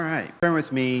right, turn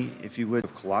with me, if you would,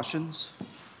 of Colossians.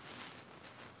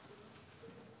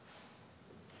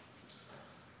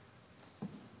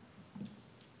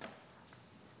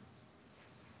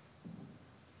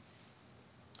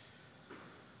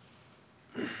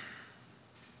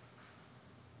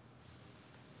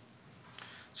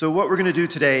 So what we're going to do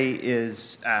today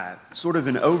is sort of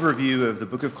an overview of the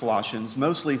book of Colossians,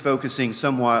 mostly focusing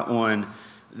somewhat on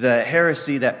the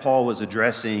heresy that Paul was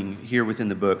addressing here within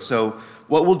the book. So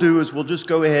what we'll do is we'll just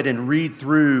go ahead and read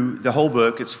through the whole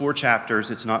book. It's 4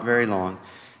 chapters. It's not very long.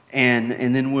 And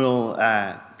then we'll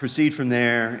proceed from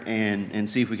there and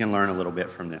see if we can learn a little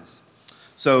bit from this.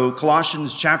 So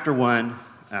Colossians chapter 1,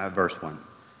 verse 1.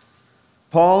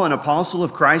 Paul, an apostle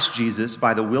of Christ Jesus,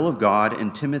 by the will of God,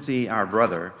 and Timothy, our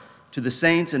brother, to the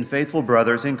saints and faithful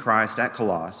brothers in Christ at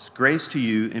Colossus, grace to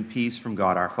you and peace from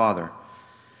God our Father.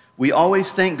 We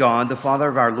always thank God, the Father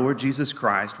of our Lord Jesus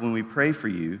Christ, when we pray for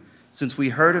you, since we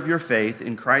heard of your faith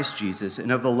in Christ Jesus and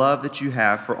of the love that you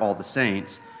have for all the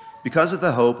saints, because of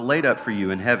the hope laid up for you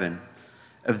in heaven.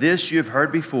 Of this you have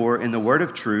heard before in the word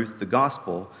of truth, the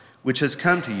gospel, which has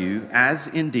come to you, as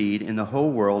indeed in the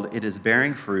whole world it is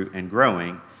bearing fruit and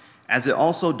growing, as it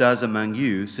also does among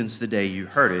you since the day you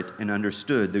heard it and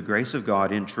understood the grace of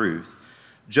God in truth,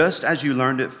 just as you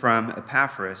learned it from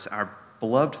Epaphras, our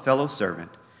beloved fellow servant.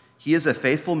 He is a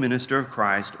faithful minister of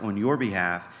Christ on your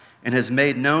behalf and has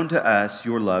made known to us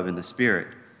your love in the Spirit.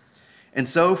 And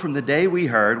so from the day we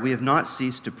heard, we have not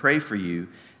ceased to pray for you,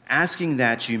 asking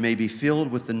that you may be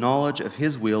filled with the knowledge of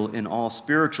his will in all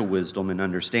spiritual wisdom and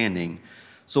understanding,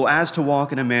 so as to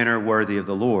walk in a manner worthy of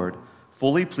the Lord,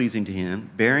 fully pleasing to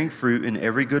him, bearing fruit in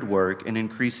every good work and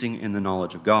increasing in the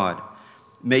knowledge of God.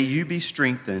 May you be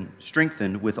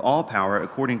strengthened with all power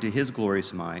according to his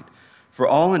glorious might, for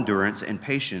all endurance and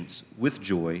patience with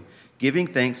joy, giving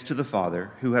thanks to the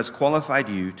Father, who has qualified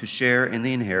you to share in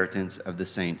the inheritance of the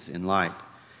saints in light.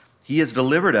 He has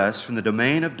delivered us from the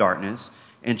domain of darkness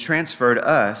and transferred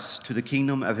us to the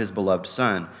kingdom of his beloved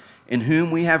Son, in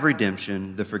whom we have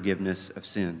redemption, the forgiveness of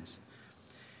sins.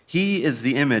 He is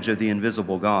the image of the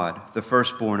invisible God, the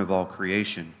firstborn of all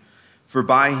creation. For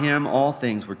by him all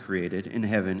things were created, in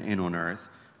heaven and on earth,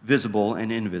 visible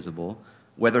and invisible,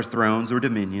 whether thrones or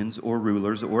dominions or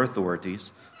rulers or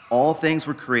authorities. All things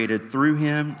were created through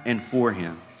him and for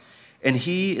him. And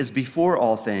he is before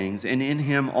all things, and in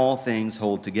him all things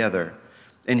hold together.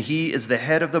 And he is the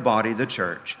head of the body, the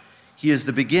church. He is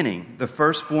the beginning, the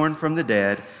firstborn from the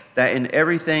dead, that in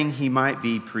everything he might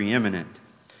be preeminent.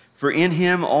 For in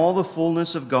him all the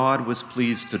fullness of God was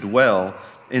pleased to dwell,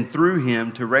 and through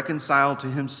him to reconcile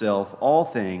to himself all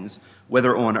things,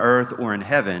 whether on earth or in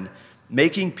heaven,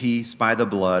 making peace by the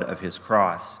blood of his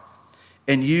cross.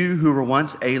 And you who were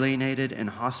once alienated and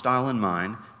hostile in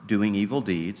mind, doing evil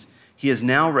deeds, he is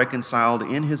now reconciled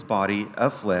in his body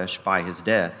of flesh by his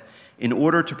death, in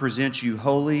order to present you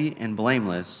holy and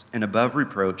blameless and above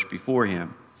reproach before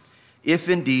him. If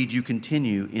indeed you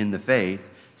continue in the faith,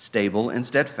 stable and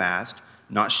steadfast,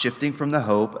 not shifting from the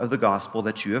hope of the gospel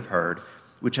that you have heard,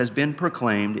 which has been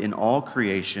proclaimed in all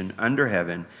creation under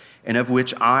heaven, and of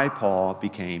which I, Paul,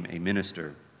 became a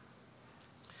minister.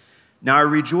 Now I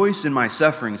rejoice in my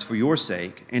sufferings for your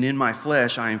sake, and in my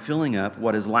flesh I am filling up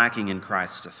what is lacking in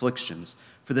Christ's afflictions,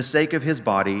 for the sake of his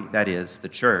body, that is, the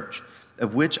church,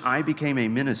 of which I became a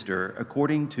minister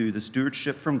according to the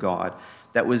stewardship from God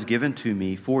that was given to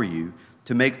me for you,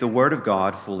 to make the word of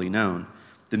God fully known,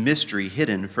 the mystery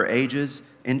hidden for ages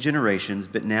and generations,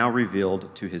 but now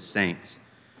revealed to his saints.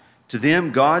 To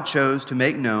them God chose to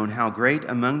make known how great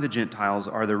among the Gentiles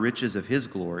are the riches of his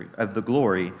glory, of the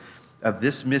glory of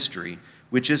this mystery,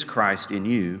 which is Christ in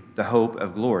you, the hope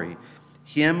of glory.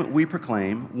 Him we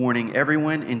proclaim, warning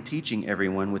everyone and teaching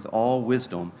everyone with all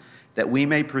wisdom, that we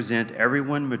may present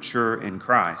everyone mature in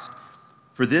Christ.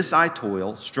 For this I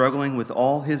toil, struggling with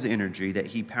all his energy that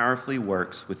he powerfully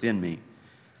works within me.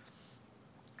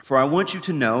 For I want you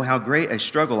to know how great a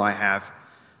struggle I have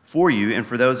for you and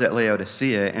for those at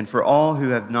Laodicea and for all who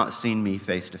have not seen me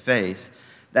face to face,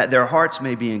 that their hearts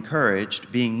may be encouraged,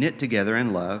 being knit together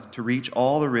in love, to reach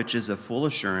all the riches of full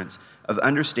assurance of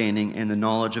understanding and the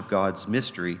knowledge of God's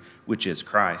mystery, which is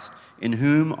Christ, in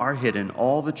whom are hidden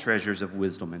all the treasures of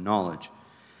wisdom and knowledge.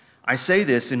 I say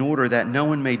this in order that no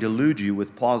one may delude you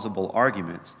with plausible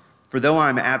arguments. For though I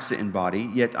am absent in body,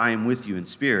 yet I am with you in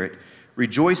spirit,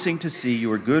 rejoicing to see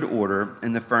your good order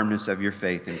and the firmness of your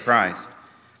faith in Christ.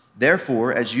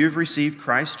 Therefore, as you have received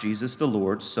Christ Jesus the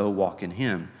Lord, so walk in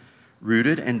him,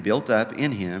 rooted and built up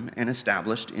in him and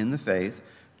established in the faith,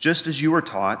 just as you were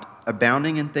taught,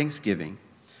 abounding in thanksgiving.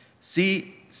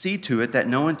 See to it that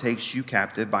no one takes you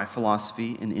captive by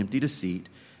philosophy and empty deceit,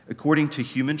 according to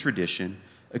human tradition,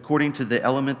 according to the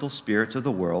elemental spirits of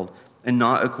the world, and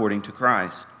not according to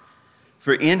Christ.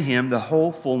 For in him the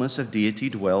whole fullness of deity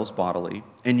dwells bodily,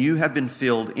 and you have been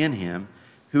filled in him,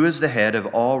 who is the head of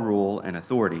all rule and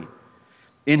authority.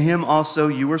 In him also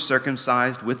you were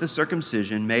circumcised with the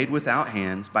circumcision made without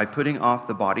hands, by putting off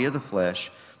the body of the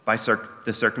flesh by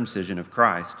the circumcision of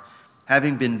Christ,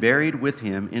 having been buried with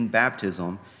him in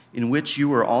baptism, in which you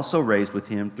were also raised with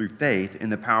him through faith in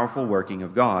the powerful working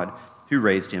of God, who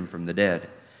raised him from the dead.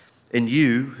 And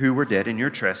you, who were dead in your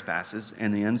trespasses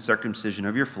and the uncircumcision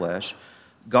of your flesh,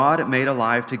 God made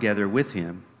alive together with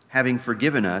him, having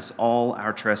forgiven us all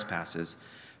our trespasses,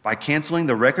 by canceling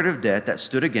the record of debt that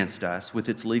stood against us with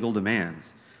its legal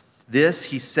demands. This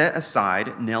he set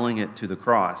aside, nailing it to the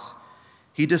cross.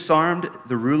 He disarmed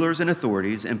the rulers and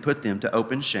authorities and put them to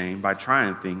open shame by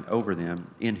triumphing over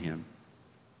them in him.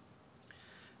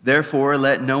 Therefore,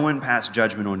 let no one pass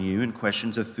judgment on you in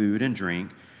questions of food and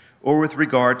drink, or with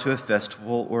regard to a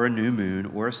festival or a new moon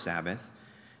or a Sabbath.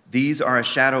 These are a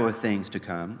shadow of things to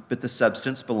come, but the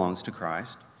substance belongs to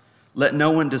Christ. Let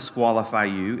no one disqualify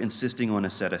you, insisting on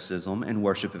asceticism and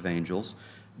worship of angels,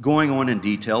 going on in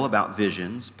detail about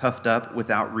visions, puffed up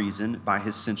without reason by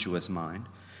his sensuous mind,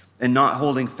 and not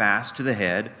holding fast to the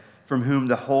head, from whom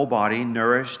the whole body,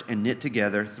 nourished and knit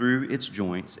together through its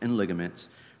joints and ligaments,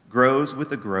 grows with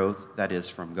the growth that is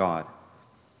from God.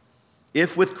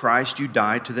 If with Christ you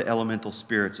died to the elemental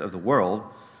spirits of the world,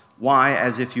 why,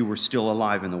 as if you were still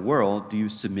alive in the world, do you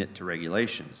submit to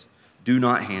regulations? Do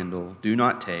not handle, do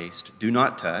not taste, do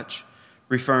not touch,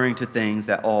 referring to things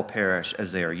that all perish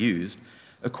as they are used,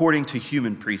 according to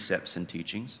human precepts and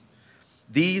teachings.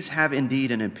 These have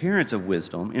indeed an appearance of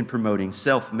wisdom in promoting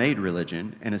self-made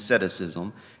religion and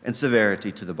asceticism and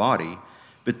severity to the body,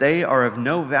 but they are of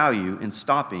no value in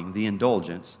stopping the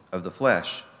indulgence of the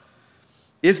flesh.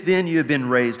 If then you have been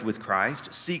raised with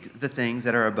Christ, seek the things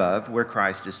that are above, where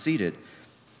Christ is seated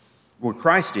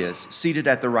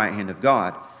at the right hand of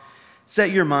God.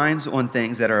 Set your minds on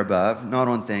things that are above, not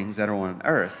on things that are on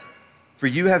earth. For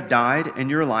you have died, and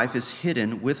your life is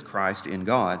hidden with Christ in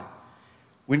God.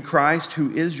 When Christ,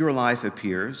 who is your life,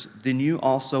 appears, then you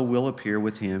also will appear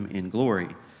with him in glory.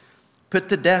 Put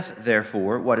to death,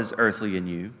 therefore, what is earthly in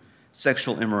you: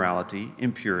 sexual immorality,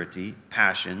 impurity,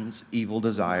 passions, evil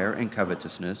desire, and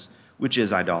covetousness, which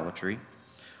is idolatry.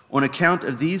 On account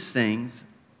of these,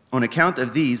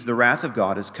 the wrath of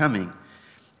God is coming.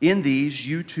 In these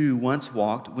you too once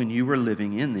walked when you were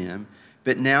living in them,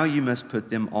 but now you must put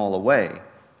them all away: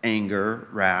 anger,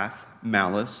 wrath,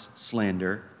 malice,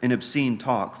 slander, and obscene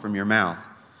talk from your mouth.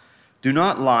 Do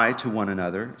not lie to one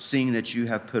another, seeing that you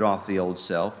have put off the old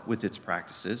self with its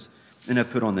practices, and have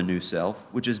put on the new self,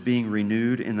 which is being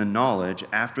renewed in the knowledge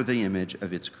after the image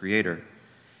of its creator.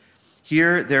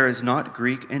 Here there is not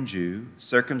Greek and Jew,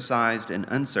 circumcised and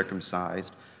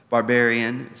uncircumcised,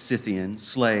 barbarian, Scythian,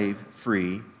 slave,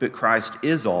 free, but Christ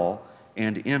is all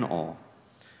and in all.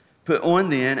 Put on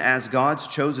then, as God's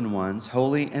chosen ones,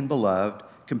 holy and beloved,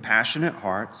 compassionate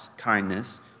hearts,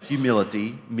 kindness,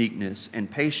 humility, meekness, and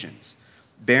patience,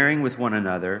 bearing with one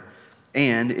another,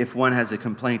 and if one has a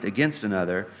complaint against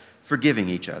another, forgiving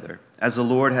each other. As the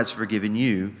Lord has forgiven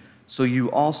you, so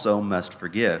you also must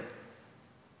forgive.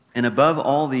 And above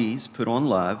all these, put on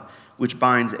love, which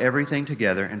binds everything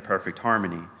together in perfect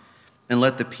harmony. And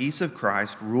let the peace of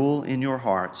Christ rule in your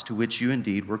hearts, to which you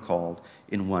indeed were called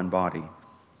in one body.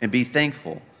 And be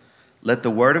thankful. Let the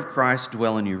word of Christ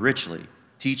dwell in you richly,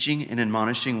 teaching and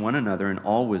admonishing one another in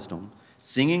all wisdom,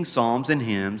 singing psalms and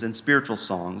hymns and spiritual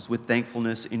songs with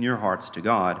thankfulness in your hearts to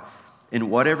God. And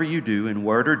whatever you do in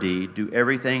word or deed, do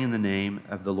everything in the name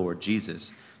of the Lord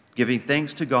Jesus, giving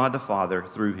thanks to God the Father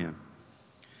through him.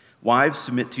 Wives,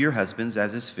 submit to your husbands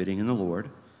as is fitting in the Lord.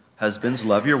 Husbands,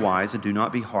 love your wives and do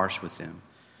not be harsh with them.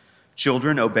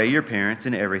 Children, obey your parents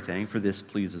in everything, for this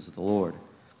pleases the Lord.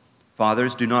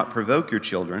 Fathers, do not provoke your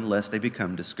children, lest they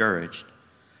become discouraged.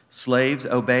 Slaves,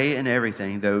 obey in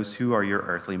everything those who are your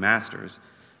earthly masters,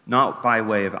 not by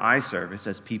way of eye service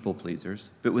as people pleasers,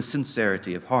 but with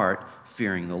sincerity of heart,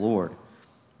 fearing the Lord.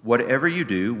 Whatever you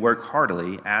do, work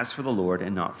heartily as for the Lord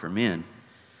and not for men,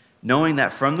 knowing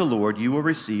that from the Lord you will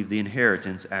receive the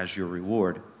inheritance as your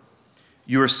reward.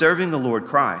 You are serving the Lord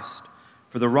Christ,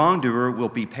 for the wrongdoer will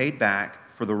be paid back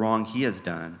for the wrong he has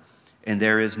done, and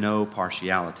there is no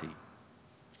partiality.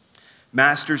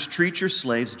 Masters, treat your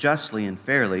slaves justly and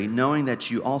fairly, knowing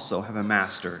that you also have a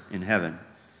master in heaven.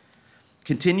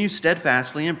 Continue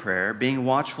steadfastly in prayer, being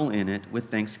watchful in it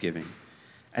with thanksgiving.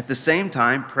 At the same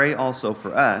time, pray also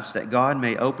for us, that God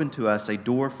may open to us a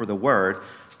door for the word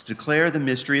to declare the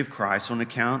mystery of Christ, on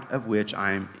account of which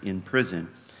I am in prison,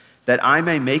 that I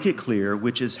may make it clear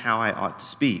which is how I ought to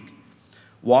speak.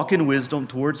 Walk in wisdom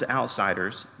towards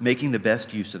outsiders, making the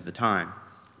best use of the time.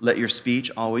 Let your speech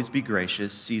always be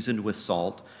gracious, seasoned with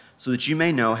salt, so that you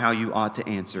may know how you ought to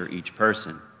answer each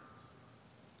person.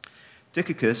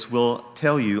 Tychicus will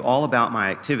tell you all about my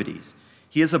activities.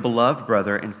 He is a beloved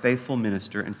brother and faithful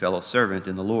minister and fellow servant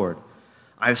in the Lord.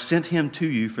 I have sent him to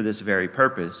you for this very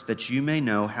purpose, that you may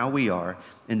know how we are,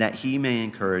 and that he may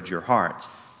encourage your hearts.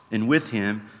 And with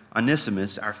him,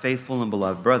 Onesimus, our faithful and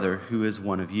beloved brother, who is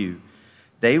one of you.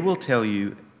 They will tell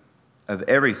you of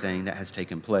everything that has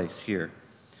taken place here.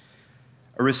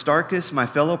 Aristarchus, my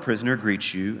fellow prisoner,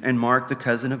 greets you, and Mark, the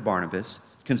cousin of Barnabas,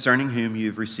 concerning whom you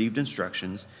have received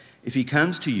instructions. If he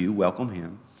comes to you, welcome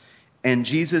him. And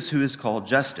Jesus, who is called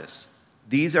Justus.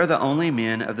 These are the only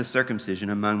men of the circumcision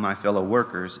among my fellow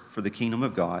workers for the kingdom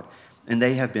of God, and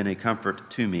they have been a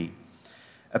comfort to me.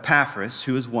 Epaphras,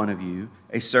 who is one of you,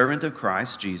 a servant of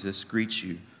Christ Jesus, greets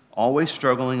you, always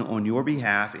struggling on your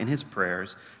behalf in his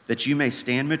prayers, that you may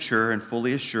stand mature and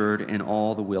fully assured in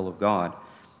all the will of God.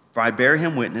 For I bear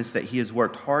him witness that he has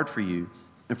worked hard for you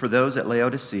and for those at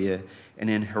Laodicea and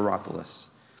in Hierapolis.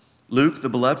 Luke, the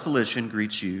beloved Felician,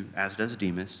 greets you, as does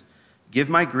Demas. Give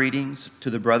my greetings to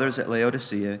the brothers at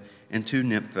Laodicea and to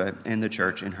Nympha and the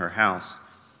church in her house.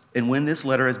 And when this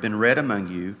letter has been read among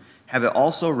you, have it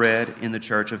also read in the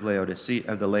church of Laodicea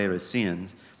of the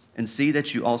Laodiceans, and see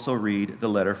that you also read the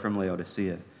letter from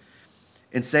Laodicea.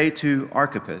 And say to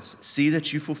Archippus, see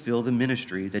that you fulfill the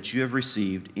ministry that you have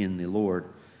received in the Lord.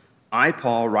 I,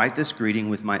 Paul, write this greeting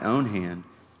with my own hand.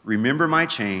 Remember my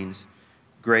chains.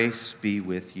 Grace be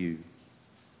with you.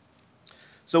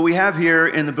 So we have here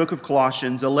in the book of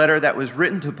Colossians a letter that was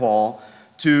written to Paul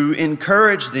to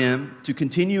encourage them to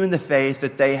continue in the faith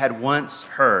that they had once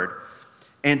heard,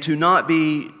 and to not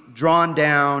be drawn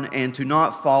down and to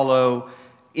not follow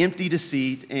empty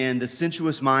deceit and the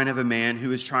sensuous mind of a man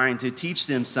who is trying to teach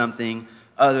them something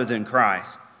other than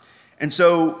Christ. And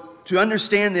so to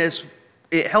understand this,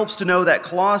 it helps to know that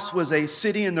Colossus was a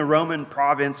city in the Roman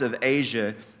province of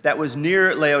Asia that was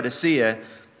near Laodicea,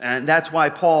 and that's why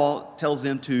Paul tells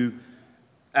them to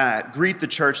greet the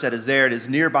church that is there. It is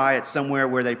nearby. It's somewhere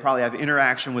where they probably have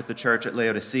interaction with the church at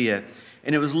Laodicea.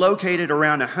 And it was located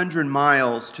around 100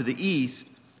 miles to the east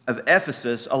of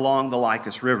Ephesus along the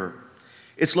Lycus River.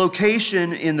 Its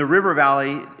location in the river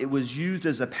valley, it was used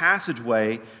as a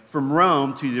passageway from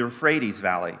Rome to the Euphrates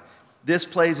Valley. This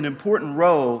plays an important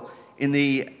role in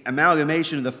the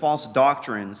amalgamation of the false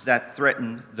doctrines that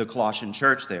threatened the Colossian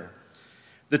church there.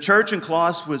 The church in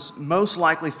Colossus was most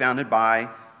likely founded by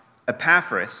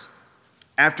Epaphras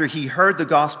after he heard the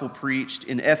gospel preached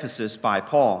in Ephesus by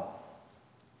Paul.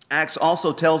 Acts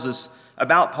also tells us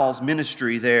about Paul's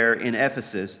ministry there in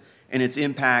Ephesus and its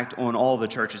impact on all the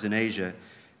churches in Asia.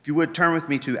 If you would turn with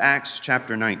me to Acts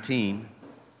chapter 19.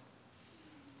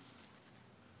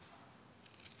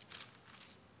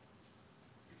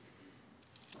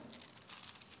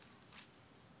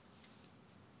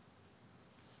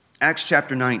 Acts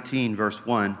chapter 19, verse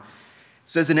 1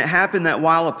 says, And it happened that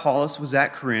while Apollos was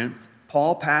at Corinth,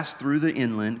 Paul passed through the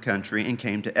inland country and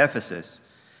came to Ephesus.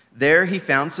 There he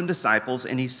found some disciples,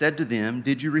 and he said to them,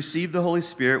 Did you receive the Holy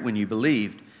Spirit when you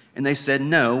believed? And they said,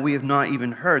 No, we have not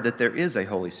even heard that there is a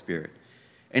Holy Spirit.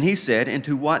 And he said,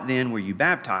 Into what then were you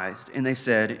baptized? And they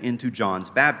said, Into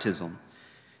John's baptism.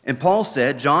 And Paul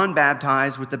said, John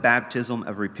baptized with the baptism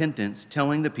of repentance,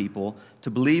 telling the people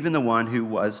to believe in the one who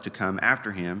was to come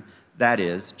after him, that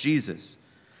is, Jesus.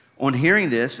 On hearing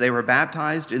this, they were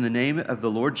baptized in the name of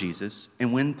the Lord Jesus,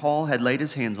 and when Paul had laid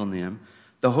his hands on them,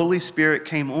 the Holy Spirit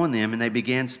came on them, and they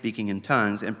began speaking in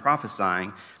tongues and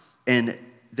prophesying, and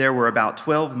there were about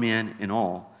 12 men in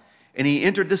all. And he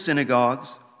entered the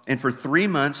synagogues, and for 3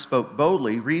 months spoke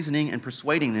boldly, reasoning and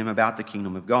persuading them about the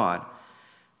kingdom of God.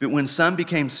 But when some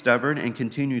became stubborn and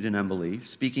continued in unbelief,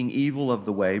 speaking evil of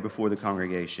the way before the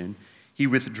congregation, he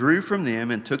withdrew from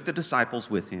them and took the disciples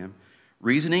with him,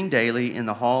 reasoning daily in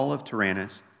the hall of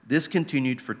Tyrannus. This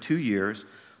continued for 2 years,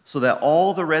 so that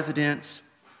all the residents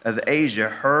of Asia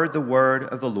heard the word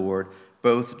of the Lord,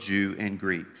 both Jew and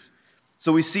Greeks.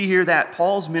 So we see here that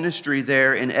Paul's ministry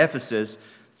there in Ephesus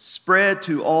spread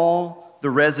to all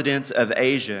the residents of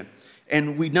Asia.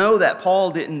 And we know that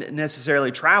Paul didn't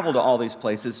necessarily travel to all these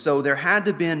places, so there had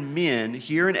to have been men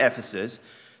here in Ephesus,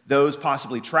 those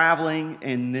possibly traveling,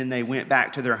 and then they went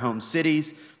back to their home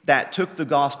cities, that took the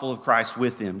gospel of Christ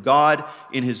with them. God,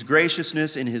 in his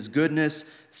graciousness, in his goodness,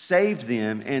 saved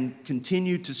them and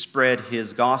continued to spread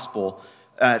his gospel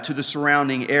to the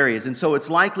surrounding areas. And so it's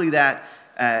likely that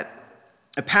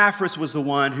Epaphras was the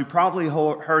one who probably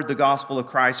heard the gospel of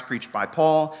Christ preached by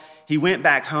Paul. he went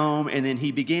back home, and then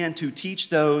he began to teach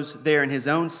those there in his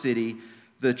own city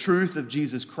the truth of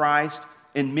Jesus Christ,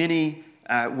 and many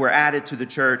were added to the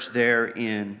church there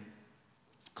in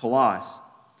Colossus.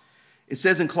 It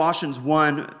says in Colossians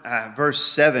 1, verse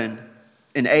 7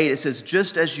 and 8, it says,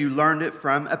 "Just as you learned it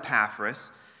from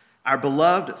Epaphras, our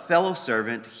beloved fellow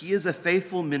servant, he is a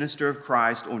faithful minister of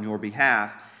Christ on your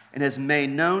behalf, and has made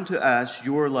known to us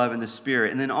your love in the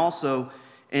Spirit." And then also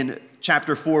in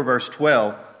chapter 4, verse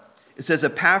 12, it says,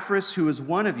 "Epaphras, who is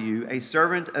one of you, a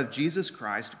servant of Jesus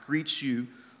Christ, greets you,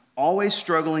 always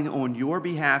struggling on your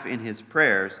behalf in his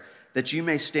prayers, that you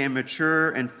may stand mature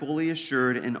and fully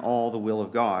assured in all the will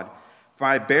of God. For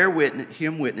I bear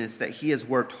him witness that he has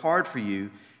worked hard for you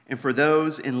and for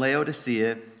those in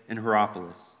Laodicea and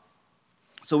Hierapolis."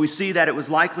 So we see that it was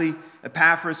likely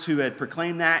Epaphras who had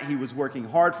proclaimed that. He was working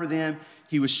hard for them.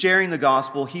 He was sharing the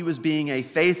gospel. He was being a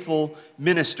faithful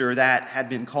minister that had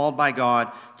been called by God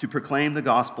to proclaim the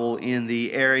gospel in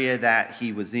the area that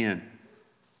he was in.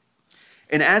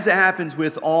 And as it happens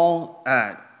with all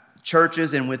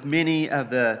churches and with many of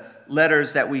the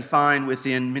letters that we find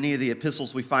within, many of the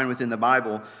epistles we find within the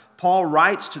Bible, Paul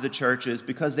writes to the churches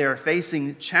because they are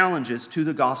facing challenges to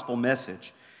the gospel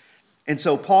message. And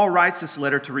so Paul writes this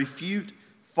letter to refute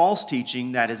false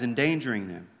teaching that is endangering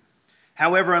them.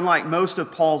 However, unlike most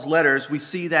of Paul's letters, we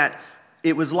see that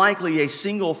it was likely a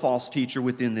single false teacher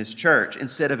within this church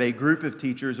instead of a group of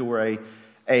teachers or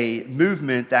a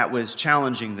movement that was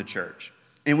challenging the church.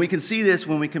 And we can see this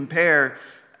when we compare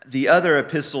the other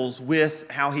epistles with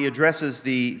how he addresses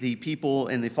the people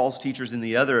and the false teachers in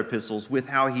the other epistles with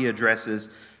how he addresses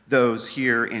those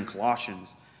here in Colossians.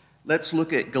 Let's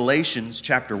look at Galatians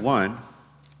chapter 1.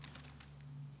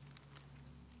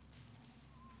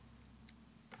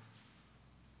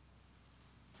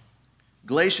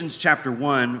 Galatians chapter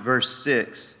 1, verse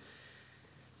 6.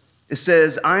 It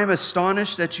says, "I am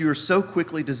astonished that you are so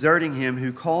quickly deserting him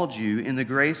who called you in the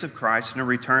grace of Christ and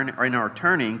are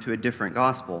turning to a different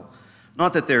gospel.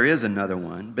 Not that there is another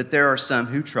one, but there are some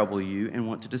who trouble you and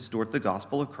want to distort the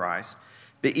gospel of Christ.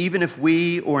 But even if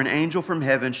we or an angel from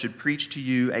heaven should preach to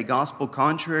you a gospel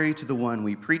contrary to the one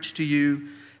we preach to you,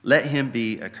 let him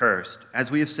be accursed. As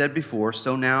we have said before,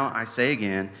 so now I say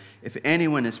again, if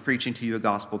anyone is preaching to you a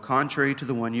gospel contrary to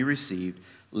the one you received,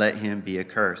 let him be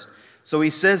accursed." So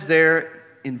he says there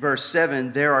in verse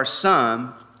 7, there are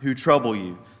some who trouble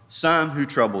you. Some who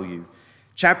trouble you.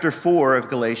 Chapter 4 of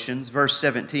Galatians, verse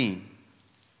 17.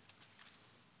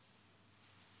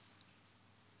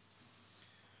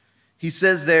 He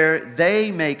says there,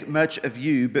 "They make much of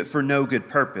you, but for no good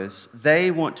purpose.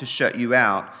 They want to shut you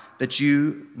out, that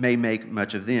you may make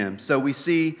much of them." So we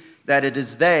see that it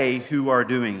is they who are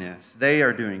doing this. They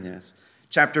are doing this.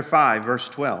 Chapter 5, verse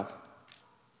 12.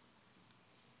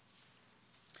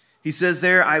 He says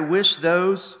there, "I wish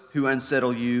those who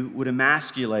unsettle you would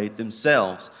emasculate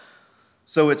themselves."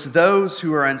 So it's those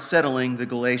who are unsettling the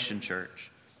Galatian church.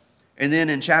 And then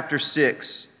in chapter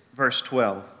 6, verse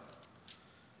 12.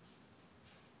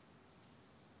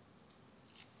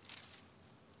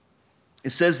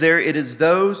 It says there, "It is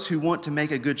those who want to make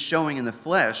a good showing in the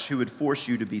flesh who would force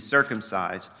you to be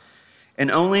circumcised, and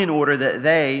only in order that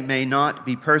they may not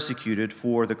be persecuted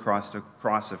for the cross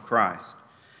of Christ.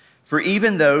 For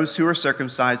even those who are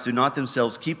circumcised do not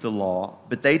themselves keep the law,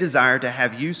 but they desire to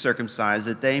have you circumcised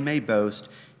that they may boast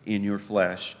in your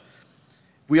flesh."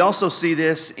 We also see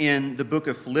this in the book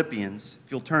of Philippians.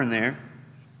 If you'll turn there.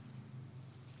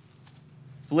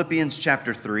 Philippians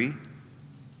chapter 3.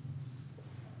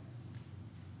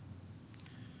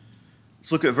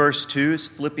 Let's look at verse 2. It's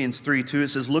Philippians 3:2. It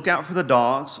says, "Look out for the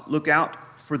dogs, look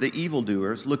out for the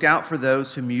evildoers, look out for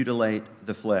those who mutilate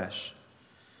the flesh."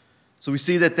 So we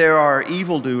see that there are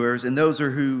evildoers, and those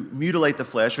are who mutilate the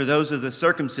flesh, or those of the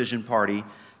circumcision party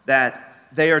that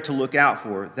they are to look out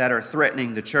for, that are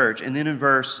threatening the church. And then in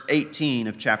verse 18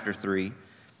 of chapter 3,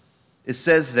 it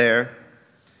says there,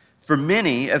 "For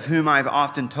many of whom I have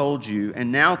often told you,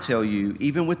 and now tell you,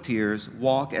 even with tears,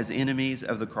 walk as enemies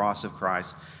of the cross of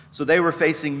Christ." So they were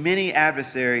facing many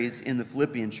adversaries in the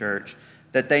Philippian church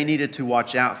that they needed to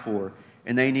watch out for,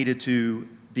 and they needed to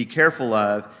be careful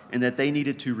of, and that they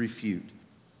needed to refute.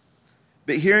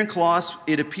 But here in Colossus,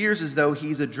 it appears as though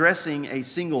he's addressing a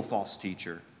single false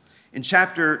teacher. In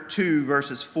chapter 2,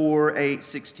 verses 4, 8,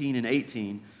 16, and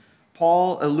 18,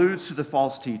 Paul alludes to the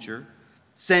false teacher,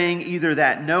 saying either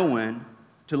that no one,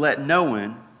 to let no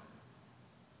one,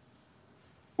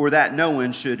 or that no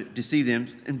one should deceive them.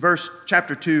 In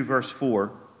chapter 2, verse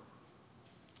 4,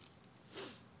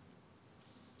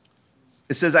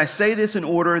 it says, "I say this in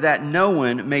order that no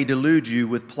one may delude you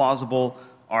with plausible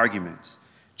arguments."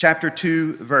 chapter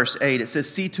 2, verse 8, it says,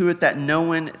 "See to it that no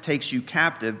one takes you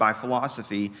captive by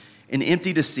philosophy and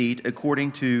empty deceit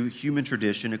according to human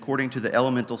tradition, according to the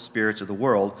elemental spirits of the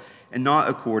world, and not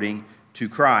according to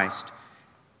Christ."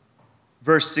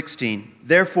 Verse 16,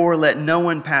 "Therefore let no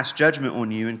one pass judgment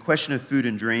on you in question of food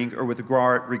and drink, or with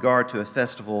regard to a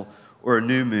festival or a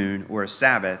new moon or a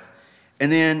Sabbath."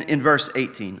 And then in verse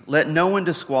 18, "Let no one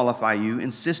disqualify you,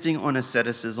 insisting on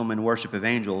asceticism and worship of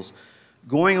angels,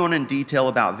 going on in detail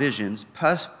about visions,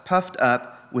 puffed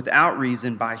up without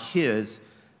reason by his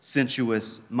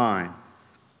sensuous mind."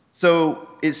 So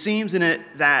it seems in it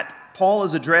that Paul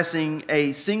is addressing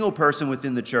a single person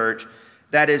within the church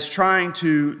that is trying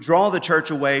to draw the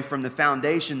church away from the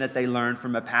foundation that they learned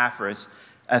from Epaphras,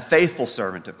 a faithful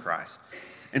servant of Christ.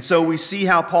 And so we see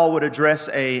how Paul would address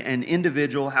an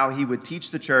individual, how he would teach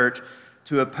the church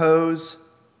to oppose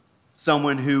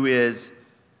someone who is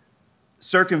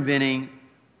circumventing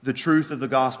the truth of the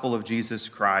gospel of Jesus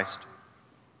Christ.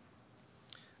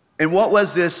 And what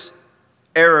was this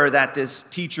error that this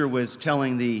teacher was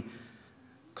telling the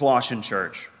Colossian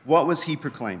church? What was he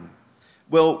proclaiming?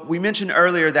 Well, we mentioned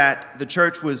earlier that the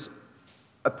church was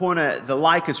upon the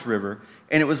Lycus River,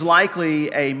 and it was likely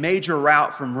a major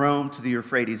route from Rome to the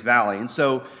Euphrates Valley. And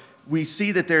so we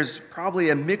see that there's probably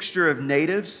a mixture of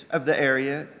natives of the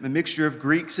area, a mixture of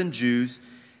Greeks and Jews,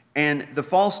 and the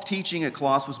false teaching at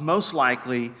Colossus was most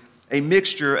likely a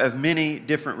mixture of many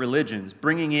different religions,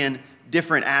 bringing in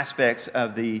different aspects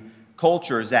of the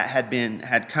cultures that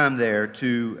had come there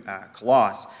to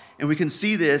Colossus. And we can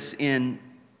see this in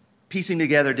piecing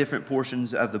together different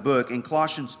portions of the book in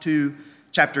Colossians 2,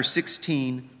 chapter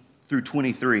 16 through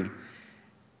 23.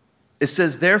 It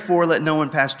says, "Therefore let no one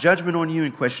pass judgment on you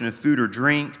in question of food or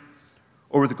drink,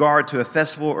 or with regard to a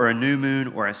festival or a new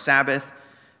moon or a Sabbath.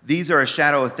 These are a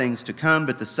shadow of things to come,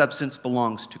 but the substance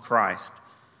belongs to Christ.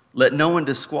 Let no one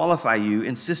disqualify you,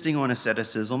 insisting on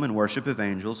asceticism and worship of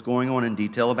angels, going on in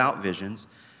detail about visions,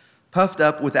 puffed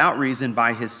up without reason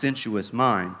by his sensuous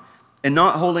mind, and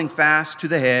not holding fast to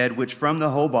the head, which from the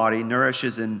whole body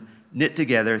nourishes and knit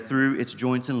together through its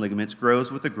joints and ligaments, grows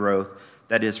with the growth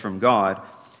that is from God.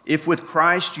 If with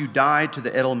Christ you died to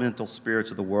the elemental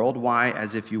spirits of the world, why,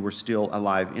 as if you were still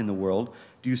alive in the world,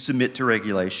 do you submit to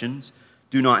regulations?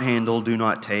 Do not handle, do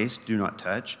not taste, do not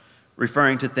touch,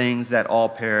 referring to things that all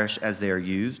perish as they are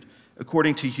used,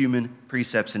 according to human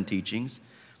precepts and teachings.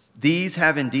 These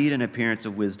have indeed an appearance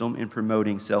of wisdom in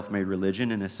promoting self-made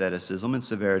religion and asceticism and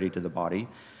severity to the body,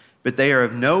 but they are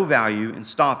of no value in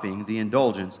stopping the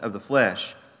indulgence of the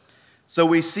flesh." So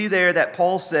we see there that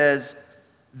Paul says,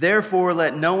 "Therefore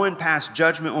let no one pass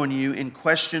judgment on you in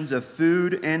questions of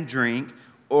food and drink,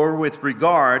 or with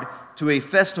regard to a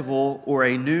festival or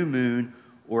a new moon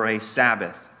or a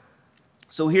Sabbath."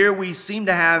 So here we seem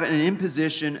to have an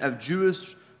imposition of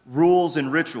Jewish rules and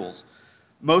rituals,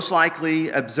 most likely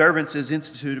observances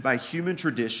instituted by human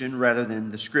tradition rather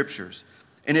than the scriptures.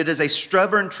 And it is a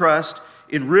stubborn trust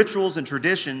in rituals and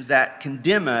traditions that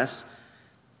condemn us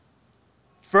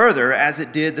further, as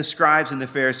it did the scribes and the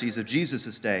Pharisees of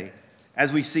Jesus' day,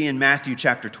 as we see in Matthew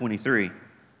chapter 23.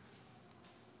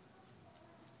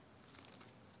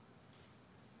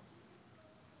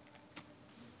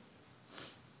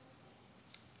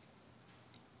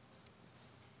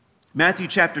 Matthew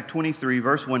chapter 23,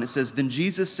 verse 1, it says, "Then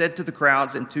Jesus said to the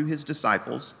crowds and to his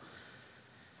disciples,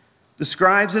 'The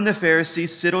scribes and the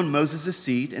Pharisees sit on Moses'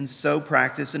 seat and so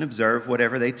practice and observe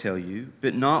whatever they tell you,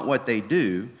 but not what they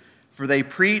do. For they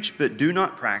preach but do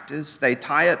not practice. They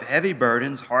tie up heavy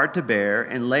burdens hard to bear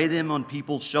and lay them on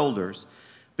people's shoulders,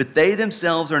 but they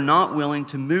themselves are not willing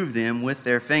to move them with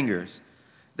their fingers.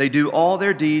 They do all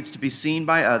their deeds to be seen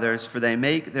by others, for they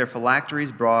make their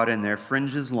phylacteries broad and their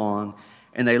fringes long,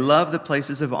 and they love the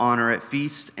places of honor at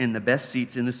feasts and the best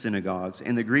seats in the synagogues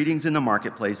and the greetings in the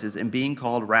marketplaces and being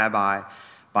called rabbi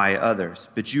by others.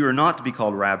 But you are not to be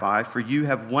called rabbi, for you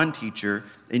have one teacher,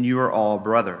 and you are all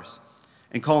brothers.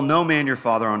 And call no man your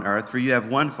father on earth, for you have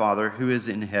one Father who is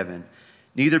in heaven.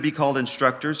 Neither be called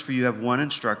instructors, for you have one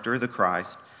instructor, the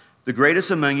Christ. The greatest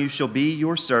among you shall be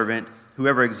your servant.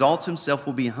 Whoever exalts himself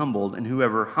will be humbled, and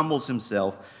whoever humbles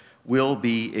himself will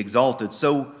be exalted."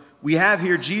 So we have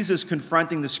here Jesus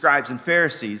confronting the scribes and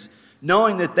Pharisees,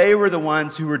 knowing that they were the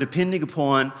ones who were depending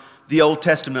upon the Old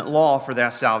Testament law for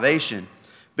their salvation.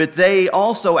 But they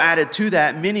also added to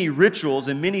that many rituals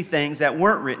and many things that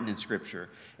weren't written in Scripture.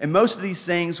 And most of these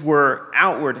things were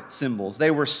outward symbols. They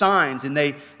were signs, and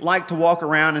they liked to walk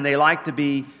around and they liked to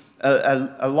be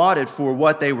allotted for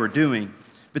what they were doing.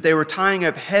 But they were tying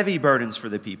up heavy burdens for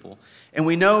the people. And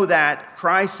we know that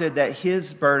Christ said that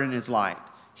his burden is light.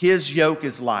 His yoke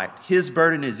is light. His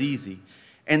burden is easy.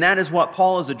 And that is what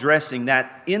Paul is addressing,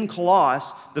 that in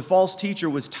Colossus, the false teacher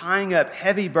was tying up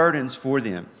heavy burdens for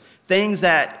them, things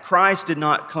that Christ did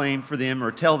not claim for them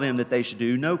or tell them that they should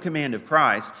do, no command of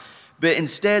Christ, but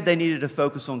instead they needed to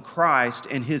focus on Christ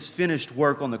and his finished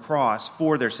work on the cross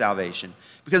for their salvation,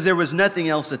 because there was nothing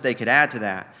else that they could add to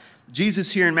that.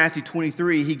 Jesus here in Matthew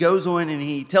 23, he goes on and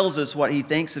he tells us what he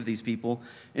thinks of these people.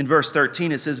 In verse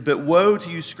 13, it says, "But woe to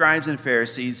you, scribes and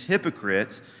Pharisees,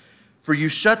 hypocrites, for you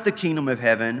shut the kingdom of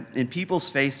heaven in people's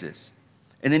faces."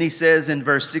 And then he says in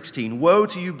verse 16, "Woe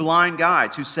to you, blind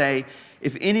guides, who say,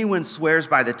 if anyone swears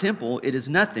by the temple, it is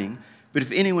nothing. But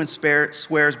if anyone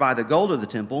swears by the gold of the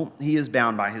temple, he is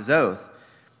bound by his oath."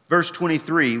 Verse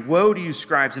 23, "Woe to you,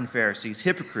 scribes and Pharisees,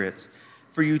 hypocrites,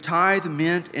 for you tithe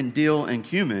mint and dill and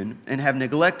cumin, and have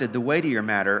neglected the weightier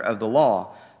matter of the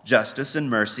law, justice and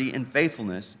mercy and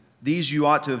faithfulness. These you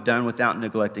ought to have done without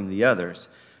neglecting the others.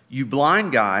 You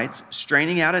blind guides,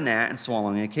 straining out a gnat and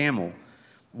swallowing a camel.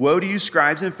 Woe to you,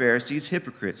 scribes and Pharisees,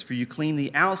 hypocrites, for you clean the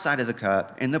outside of the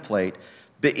cup and the plate,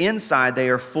 but inside they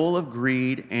are full of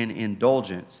greed and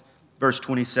indulgence." Verse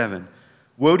 27,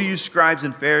 "Woe to you, scribes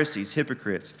and Pharisees,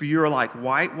 hypocrites, for you are like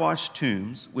whitewashed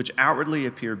tombs, which outwardly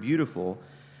appear beautiful,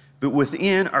 but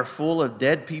within are full of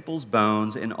dead people's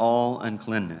bones and all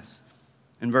uncleanness."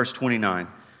 In verse 29,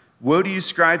 "Woe to you,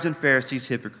 scribes and Pharisees,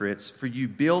 hypocrites, for you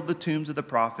build the tombs of the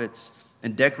prophets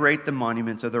and decorate the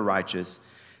monuments of the righteous,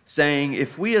 saying,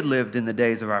 if we had lived in the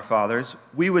days of our fathers,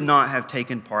 we would not have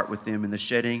taken part with them in the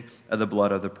shedding of the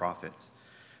blood of the prophets."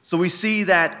 So we see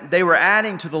that they were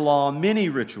adding to the law many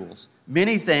rituals,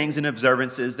 many things and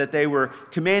observances that they were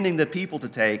commanding the people to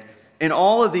take. And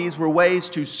all of these were ways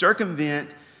to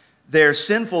circumvent their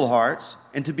sinful hearts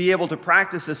and to be able to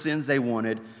practice the sins they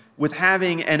wanted with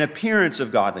having an appearance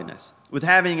of godliness, with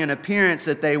having an appearance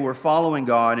that they were following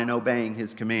God and obeying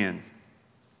his commands.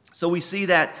 So we see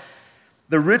that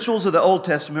the rituals of the Old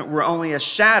Testament were only a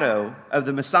shadow of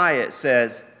the Messiah, it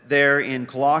says there in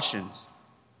Colossians.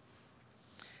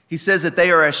 He says that they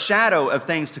are a shadow of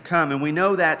things to come, and we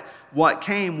know that what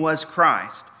came was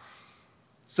Christ.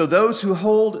 So those who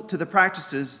hold to the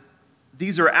practices,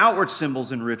 these are outward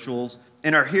symbols and rituals,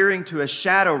 and are adhering to a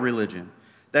shadow religion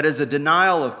that is a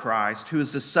denial of Christ, who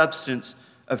is the substance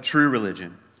of true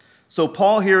religion. So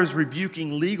Paul here is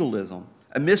rebuking legalism,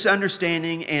 a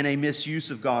misunderstanding and a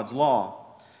misuse of God's law.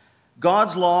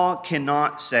 God's law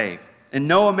cannot save, and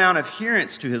no amount of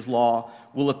adherence to his law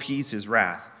will appease his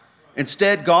wrath.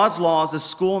 Instead, God's law is a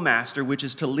schoolmaster which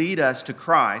is to lead us to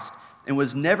Christ and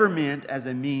was never meant as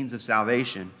a means of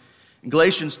salvation. In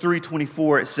Galatians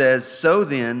 3:24 it says, "So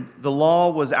then, the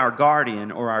law was our guardian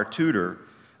or our tutor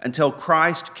until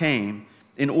Christ came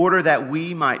in order that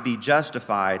we might be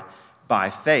justified by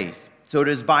faith." So it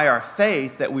is by our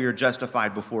faith that we are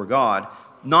justified before God,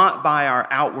 not by our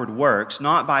outward works,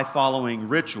 not by following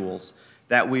rituals,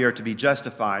 that we are to be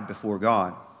justified before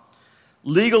God.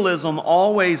 Legalism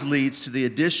always leads to the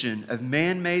addition of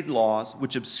man-made laws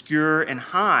which obscure and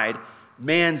hide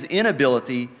man's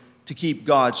inability to keep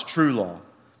God's true law.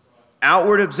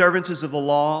 Outward observances of the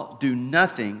law do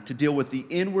nothing to deal with the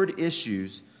inward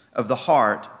issues of the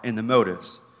heart and the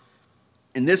motives.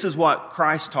 And this is what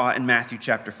Christ taught in Matthew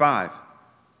chapter 5.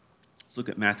 Let's look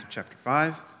at Matthew chapter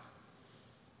 5.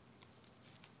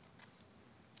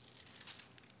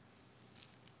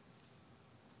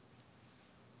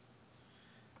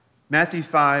 Matthew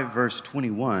 5, verse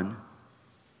 21.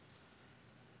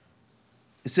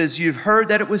 It says, "You've heard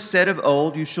that it was said of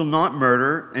old, you shall not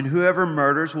murder, and whoever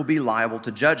murders will be liable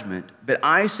to judgment. But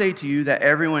I say to you that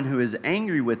everyone who is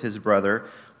angry with his brother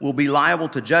will be liable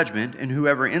to judgment, and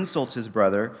whoever insults his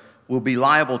brother will be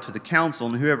liable to the council,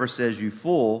 and whoever says you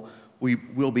fool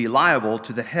will be liable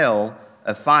to the hell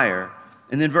of fire."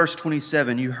 And then verse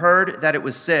 27, "You heard that it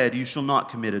was said, you shall not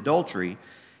commit adultery.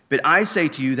 But I say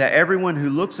to you that everyone who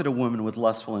looks at a woman with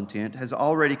lustful intent has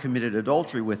already committed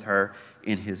adultery with her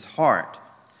in his heart."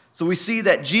 So we see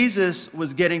that Jesus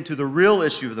was getting to the real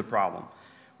issue of the problem.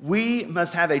 We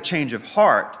must have a change of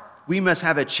heart. We must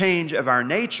have a change of our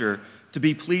nature to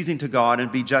be pleasing to God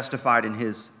and be justified in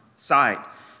his sight.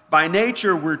 By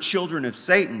nature, we're children of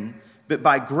Satan, but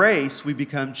by grace, we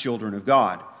become children of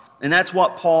God. And that's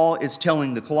what Paul is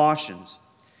telling the Colossians.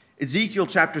 Ezekiel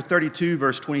chapter 32,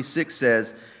 verse 26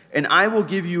 says, "And I will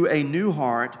give you a new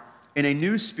heart, and a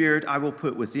new spirit I will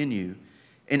put within you.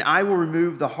 And I will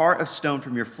remove the heart of stone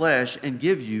from your flesh and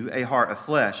give you a heart of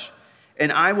flesh.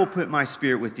 And I will put my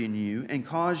spirit within you and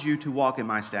cause you to walk in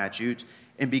my statutes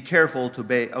and be careful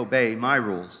to obey my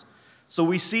rules." So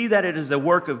we see that it is a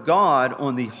work of God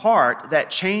on the heart that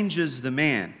changes the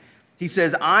man. He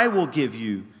says, "I will give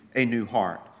you a new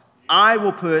heart. I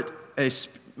will put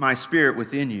my spirit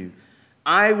within you.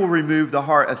 I will remove the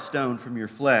heart of stone from your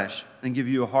flesh and give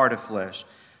you a heart of flesh.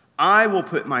 I will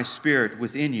put my spirit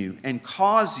within you and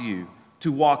cause you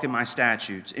to walk in my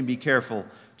statutes and be careful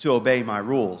to obey my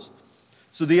rules.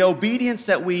 So the obedience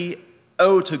that we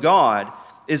owe to God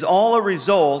is all a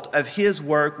result of his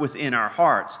work within our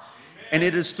hearts. And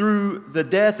it is through the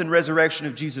death and resurrection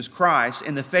of Jesus Christ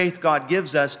and the faith God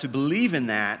gives us to believe in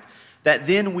that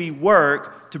then we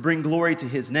work to bring glory to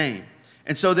his name.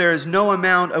 And so there is no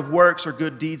amount of works or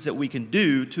good deeds that we can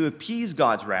do to appease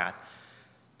God's wrath.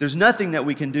 There's nothing that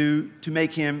we can do to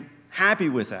make him happy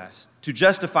with us, to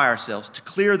justify ourselves, to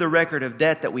clear the record of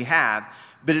debt that we have.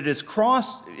 But it is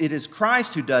Christ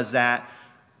who does that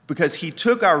because he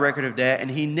took our record of debt and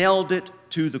he nailed it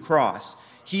to the cross.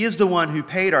 He is the one who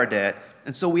paid our debt,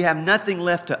 and so we have nothing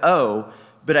left to owe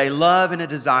but a love and a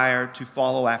desire to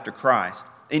follow after Christ.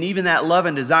 And even that love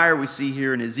and desire we see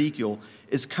here in Ezekiel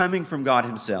is coming from God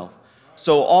himself.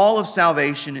 So all of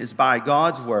salvation is by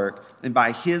God's work and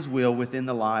by his will within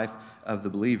the life of the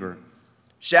believer.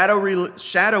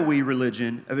 Shadowy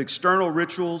religion of external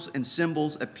rituals and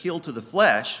symbols appeal to the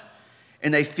flesh,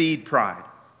 and they feed pride.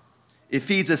 It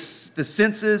feeds us the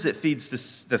senses, it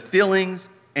feeds the feelings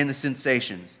and the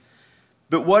sensations.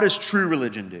 But what does true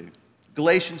religion do?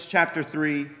 Galatians chapter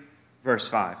 3, verse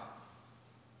 5.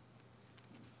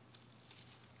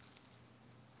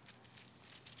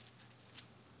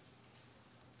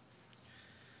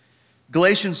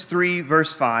 Galatians 3,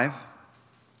 verse 5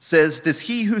 says, "Does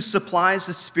he who supplies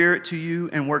the Spirit to you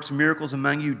and works miracles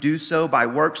among you do so by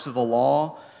works of the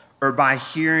law or by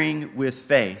hearing with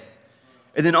faith?"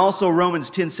 And then also Romans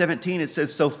 10:17, it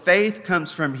says, "So faith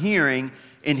comes from hearing,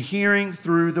 and hearing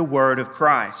through the word of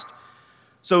Christ."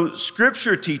 So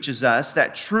Scripture teaches us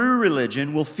that true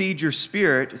religion will feed your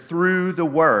spirit through the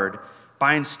word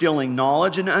by instilling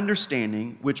knowledge and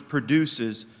understanding, which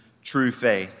produces true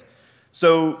faith.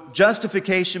 So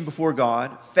justification before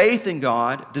God, faith in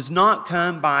God, does not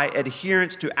come by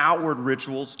adherence to outward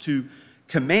rituals, to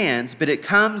commands, but it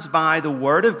comes by the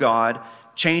Word of God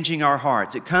changing our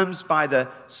hearts. It comes by the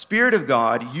Spirit of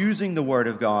God using the Word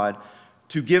of God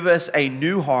to give us a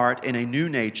new heart and a new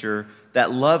nature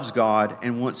that loves God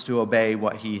and wants to obey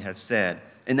what he has said.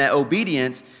 And that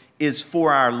obedience is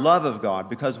for our love of God,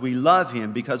 because we love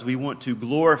him, because we want to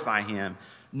glorify him,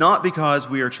 not because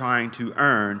we are trying to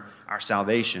earn our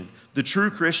salvation. The true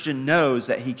Christian knows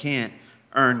that he can't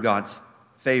earn God's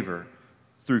favor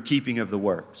through keeping of the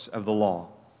works of the law.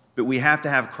 But we have to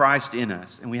have Christ in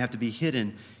us, and we have to be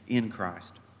hidden in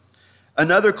Christ.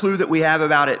 Another clue that we have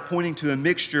about it, pointing to a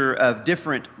mixture of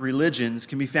different religions,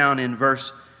 can be found in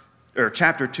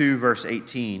chapter 2, verse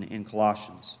 18 in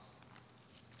Colossians.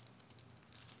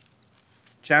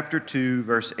 Chapter 2,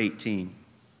 verse 18.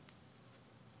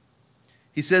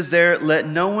 He says there, "Let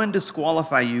no one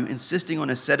disqualify you, insisting on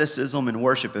asceticism and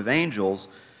worship of angels,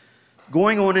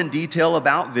 going on in detail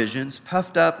about visions,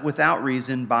 puffed up without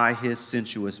reason by his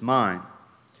sensuous mind,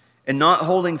 and not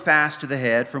holding fast to the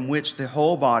head, from which the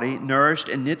whole body, nourished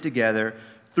and knit together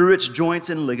through its joints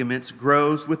and ligaments,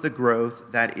 grows with the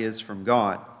growth that is from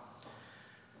God."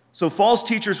 So false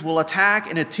teachers will attack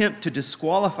and attempt to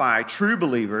disqualify true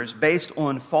believers based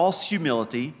on false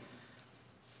humility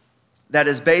that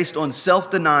is based on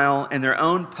self-denial and their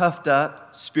own puffed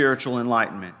up spiritual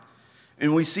enlightenment.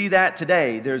 And we see that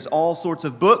today. There's all sorts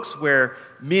of books where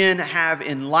men have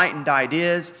enlightened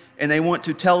ideas and they want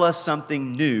to tell us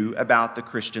something new about the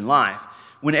Christian life,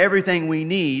 when everything we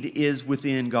need is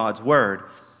within God's Word.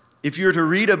 If you're to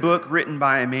read a book written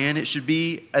by a man, it should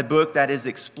be a book that is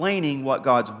explaining what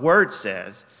God's Word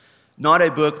says, not a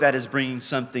book that is bringing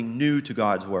something new to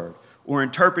God's Word or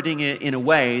interpreting it in a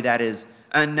way that is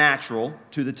unnatural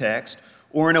to the text,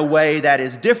 or in a way that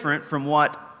is different from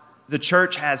what the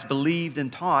church has believed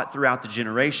and taught throughout the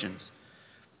generations.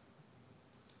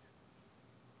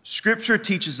 Scripture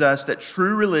teaches us that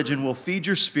true religion will feed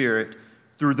your spirit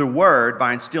through the word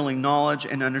by instilling knowledge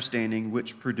and understanding,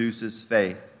 which produces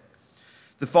faith.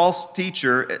 The false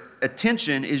teacher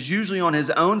attention is usually on his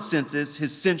own senses,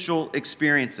 his sensual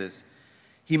experiences.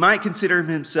 He might consider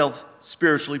himself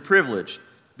spiritually privileged,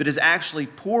 but is actually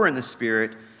poor in the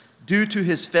spirit due to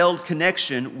his failed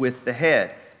connection with the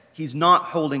head. He's not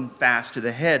holding fast to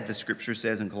the head, the Scripture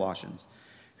says in Colossians,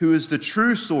 who is the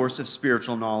true source of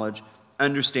spiritual knowledge,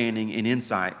 understanding, and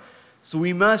insight. So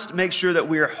we must make sure that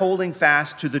we are holding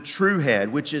fast to the true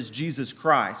head, which is Jesus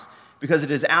Christ, because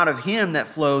it is out of him that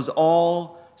flows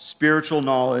all spiritual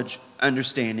knowledge,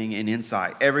 understanding, and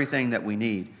insight, everything that we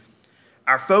need.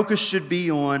 Our focus should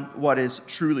be on what is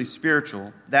truly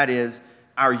spiritual, that is,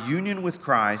 our union with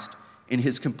Christ in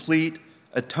his complete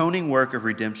atoning work of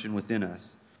redemption within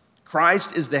us.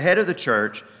 Christ is the head of the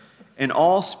church, and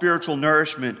all spiritual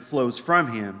nourishment flows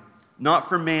from him, not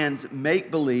from man's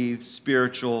make-believe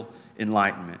spiritual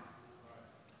enlightenment.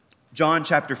 John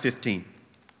chapter 15.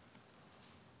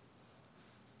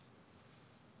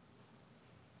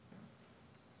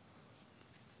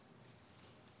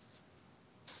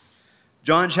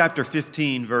 John chapter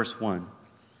 15, verse 1.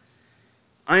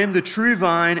 I am the true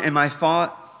vine, and my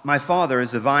Father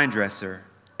is the vine dresser.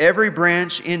 Every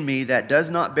branch in me that does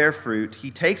not bear fruit,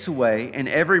 he takes away, and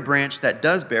every branch that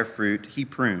does bear fruit, he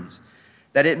prunes,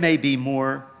 that it may be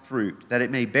more fruit, that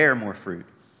it may bear more fruit.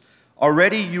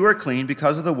 Already you are clean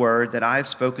because of the word that I have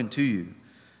spoken to you.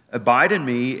 Abide in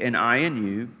me, and I in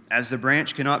you, as the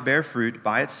branch cannot bear fruit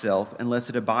by itself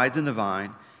unless it abides in the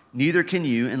vine, neither can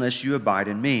you unless you abide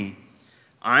in me.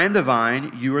 I am the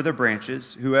vine, you are the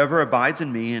branches. Whoever abides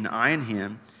in me and I in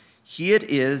him, he it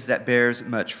is that bears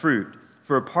much fruit.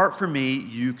 For apart from me,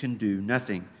 you can do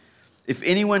nothing. If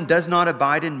anyone does not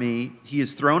abide in me, he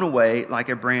is thrown away like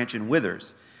a branch and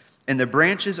withers. And the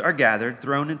branches are gathered,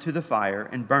 thrown into the fire,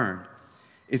 and burned.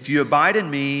 If you abide in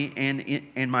me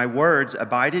and my words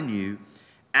abide in you,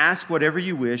 ask whatever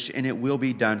you wish, and it will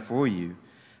be done for you.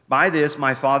 By this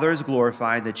my Father is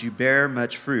glorified, that you bear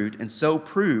much fruit, and so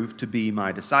prove to be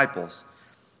my disciples.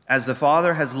 As the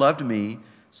Father has loved me,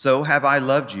 so have I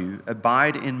loved you.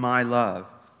 Abide in my love.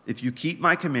 If you keep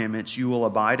my commandments, you will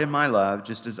abide in my love,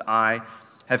 just as I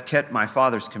have kept my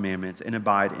Father's commandments and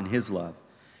abide in his love.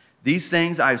 These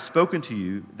things I have spoken to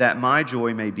you, that my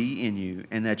joy may be in you,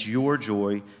 and that your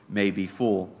joy may be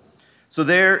full. So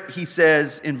there he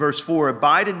says in verse 4,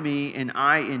 abide in me and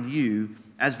I in you,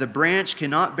 as the branch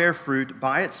cannot bear fruit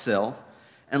by itself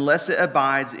unless it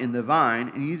abides in the vine,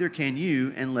 and neither can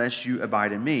you unless you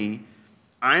abide in me.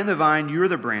 I am the vine, you are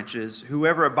the branches.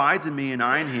 Whoever abides in me and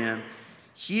I in him,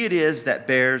 he it is that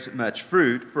bears much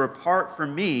fruit. For apart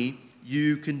from me,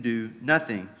 you can do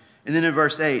nothing. And then in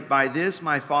verse 8, by this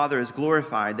my Father is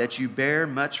glorified, that you bear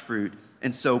much fruit,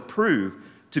 and so prove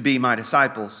to be my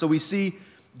disciples. So we see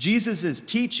Jesus is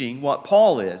teaching what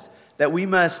Paul is, that we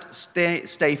must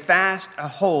stay fast a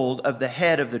hold of the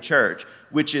head of the church,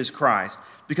 which is Christ.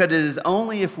 Because it is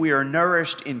only if we are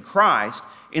nourished in Christ,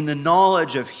 in the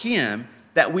knowledge of him,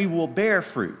 that we will bear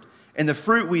fruit. And the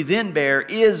fruit we then bear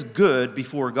is good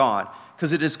before God,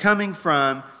 because it is coming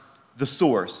from the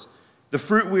source. The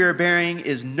fruit we are bearing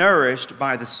is nourished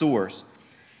by the source.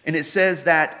 And it says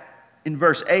that in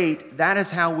verse 8, that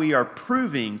is how we are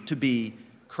proving to be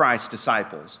Christ's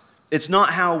disciples. It's not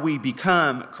how we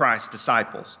become Christ's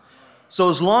disciples. So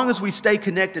as long as we stay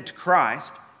connected to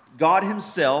Christ, God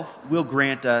himself will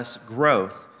grant us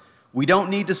growth. We don't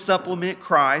need to supplement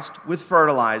Christ with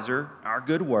fertilizer, our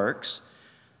good works,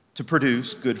 to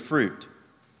produce good fruit.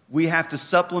 We have to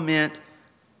supplement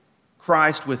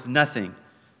Christ with nothing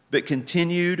but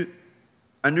continued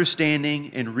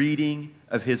understanding and reading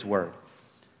of his word,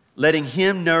 letting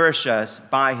him nourish us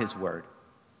by his word.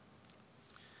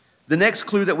 The next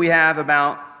clue that we have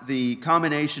about the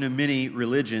combination of many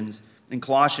religions in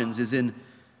Colossians is in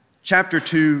chapter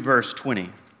 2, verse 20.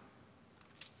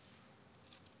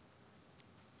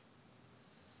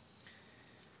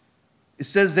 It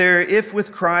says there, if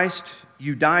with Christ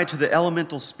you died to the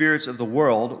elemental spirits of the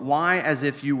world, why, as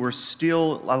if you were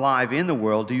still alive in the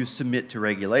world, do you submit to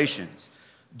regulations?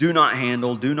 Do not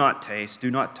handle, do not taste,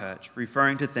 do not touch,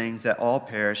 referring to things that all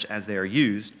perish as they are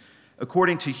used,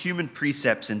 according to human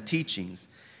precepts and teachings.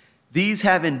 These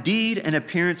have indeed an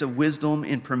appearance of wisdom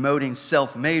in promoting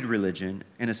self-made religion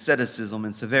and asceticism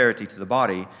and severity to the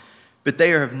body, but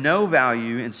they are of no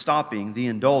value in stopping the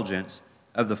indulgence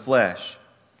of the flesh.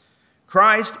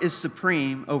 Christ is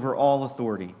supreme over all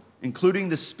authority, including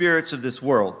the spirits of this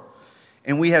world,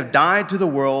 and we have died to the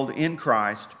world in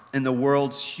Christ and the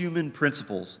world's human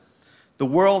principles. The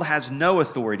world has no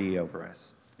authority over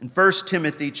us. In 1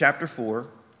 Timothy chapter 4,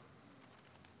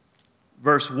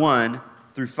 verse 1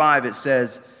 through 5, it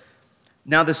says,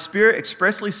 now the Spirit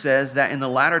expressly says that in the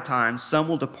latter times some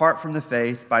will depart from the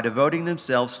faith by devoting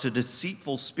themselves to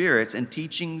deceitful spirits and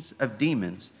teachings of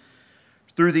demons,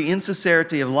 through the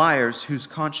insincerity of liars whose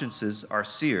consciences are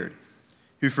seared,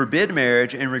 who forbid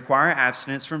marriage and require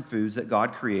abstinence from foods that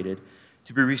God created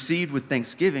to be received with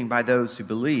thanksgiving by those who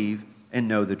believe and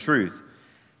know the truth.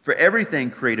 For everything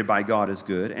created by God is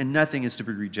good, and nothing is to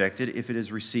be rejected if it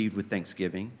is received with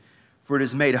thanksgiving, for it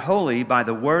is made holy by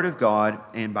the word of God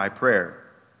and by prayer.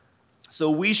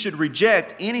 So we should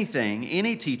reject anything,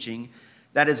 any teaching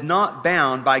that is not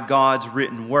bound by God's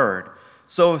written word.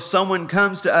 So if someone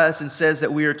comes to us and says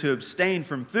that we are to abstain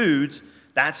from foods,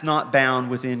 that's not bound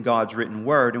within God's written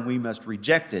word, and we must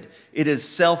reject it. It is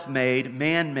self-made,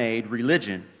 man-made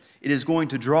religion. It is going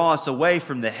to draw us away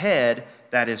from the head,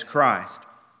 that is Christ.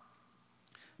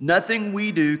 Nothing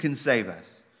we do can save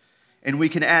us, and we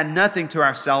can add nothing to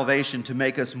our salvation to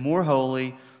make us more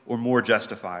holy or more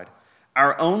justified.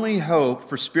 Our only hope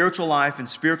for spiritual life and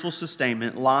spiritual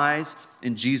sustainment lies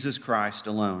in Jesus Christ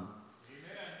alone.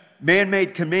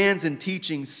 Man-made commands and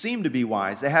teachings seem to be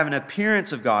wise. They have an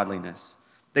appearance of godliness.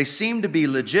 They seem to be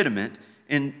legitimate.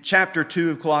 In chapter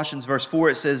 2 of Colossians, verse 4,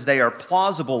 it says they are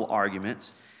plausible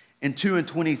arguments. In 2 and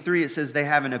 23, it says they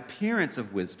have an appearance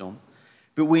of wisdom.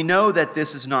 But we know that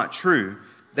this is not true.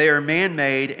 They are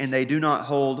man-made, and they do not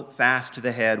hold fast to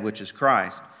the head, which is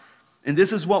Christ. And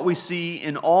this is what we see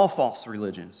in all false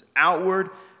religions: outward,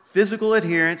 physical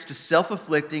adherence to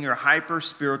self-afflicting or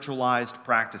hyper-spiritualized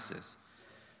practices.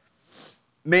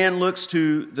 Man looks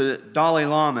to the Dalai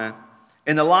Lama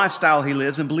and the lifestyle he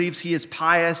lives and believes he is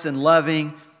pious and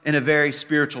loving and a very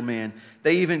spiritual man.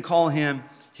 They even call him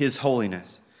His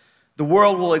Holiness. The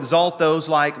world will exalt those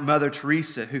like Mother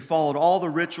Teresa, who followed all the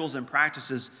rituals and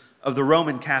practices of the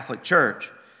Roman Catholic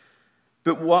Church.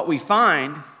 But what we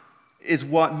find is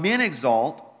what men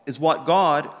exalt is what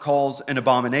God calls an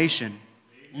abomination.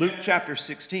 Luke chapter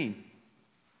 16.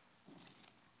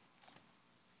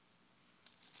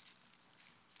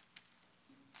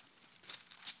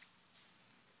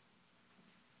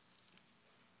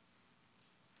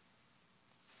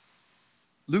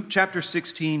 Luke chapter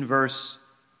 16, verse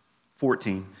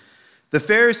 14. The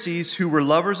Pharisees, who were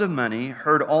lovers of money,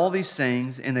 heard all these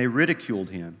things, and they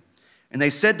ridiculed him. And they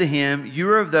said to him, "You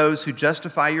are of those who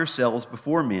justify yourselves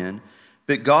before men,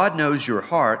 but God knows your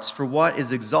hearts, for what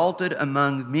is exalted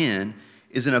among men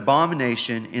is an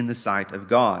abomination in the sight of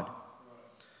God."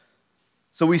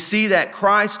 So we see that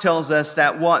Christ tells us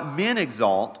that what men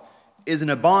exalt is an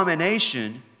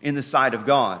abomination in the sight of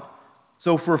God.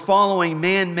 So if we're following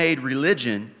man-made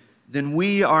religion, then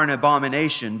we are an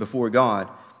abomination before God.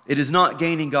 It is not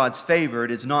gaining God's favor.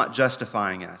 It is not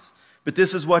justifying us. But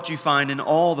this is what you find in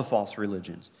all the false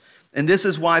religions. And this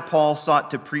is why Paul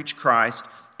sought to preach Christ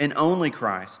and only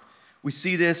Christ. We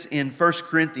see this in 1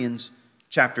 Corinthians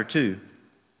chapter 2.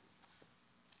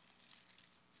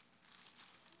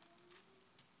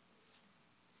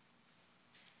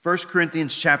 1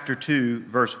 Corinthians chapter 2,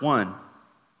 verse 1.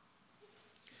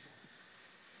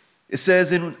 It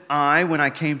says, "And I, when I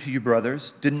came to you,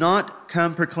 brothers, did not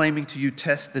come proclaiming to you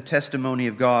the testimony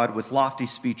of God with lofty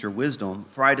speech or wisdom,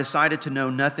 for I decided to know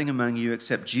nothing among you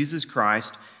except Jesus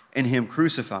Christ and Him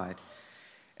crucified.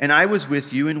 And I was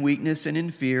with you in weakness and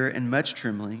in fear and much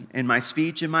trembling, and my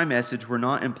speech and my message were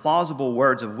not in plausible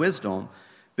words of wisdom,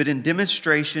 but in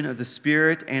demonstration of the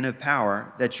Spirit and of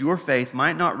power, that your faith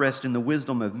might not rest in the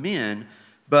wisdom of men,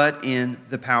 but in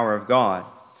the power of God."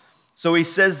 So he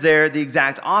says there the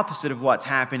exact opposite of what's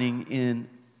happening in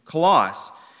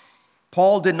Colossus.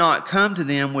 Paul did not come to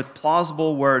them with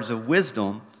plausible words of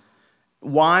wisdom.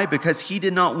 Why? Because he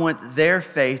did not want their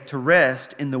faith to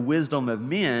rest in the wisdom of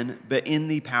men, but in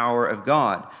the power of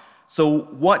God. So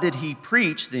what did he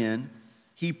preach then?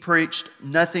 He preached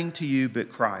nothing to you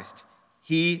but Christ.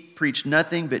 He preached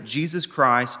nothing but Jesus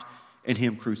Christ and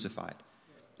Him crucified.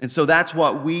 And so that's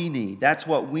what we need. That's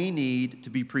what we need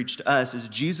to be preached to us, is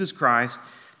Jesus Christ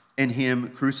and Him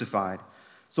crucified.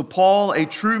 So Paul, a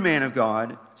true man of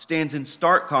God, stands in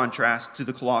stark contrast to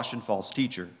the Colossian false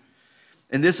teacher.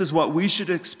 And this is what we should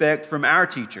expect from our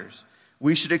teachers.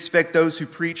 We should expect those who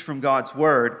preach from God's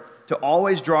word to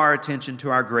always draw our attention to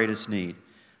our greatest need: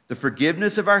 the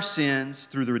forgiveness of our sins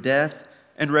through the death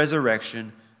and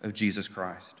resurrection of Jesus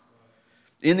Christ.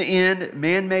 In the end,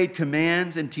 man-made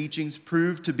commands and teachings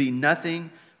prove to be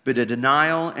nothing but a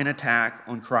denial and attack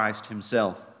on Christ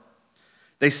Himself.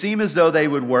 They seem as though they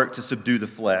would work to subdue the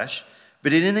flesh,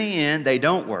 but in the end, they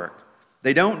don't work.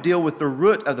 They don't deal with the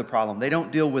root of the problem. They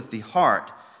don't deal with the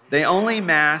heart. They only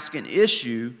mask an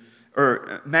issue,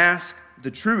 or mask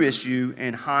the true issue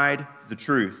and hide the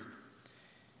truth.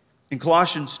 In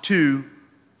Colossians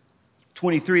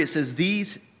 2:23, it says,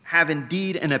 "These have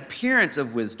indeed an appearance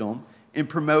of wisdom in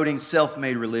promoting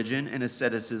self-made religion and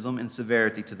asceticism and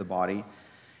severity to the body."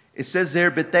 It says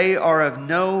there, "But they are of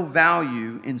no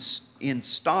value in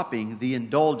stopping the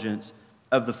indulgence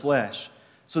of the flesh."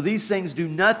 So these things do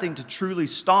nothing to truly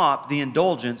stop the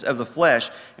indulgence of the flesh.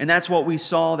 And that's what we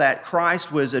saw that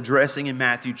Christ was addressing in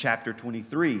Matthew chapter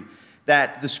 23.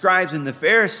 That the scribes and the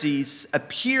Pharisees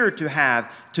appear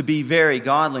to be very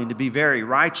godly and to be very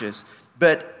righteous,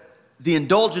 but the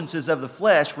indulgences of the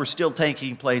flesh were still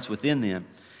taking place within them.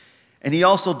 And he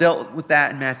also dealt with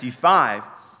that in Matthew 5.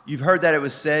 "You've heard that it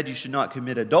was said you should not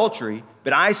commit adultery,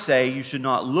 but I say you should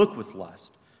not look with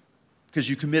lust, because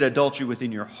you commit adultery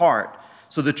within your heart."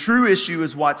 So the true issue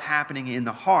is what's happening in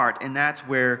the heart, and that's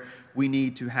where we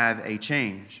need to have a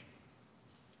change.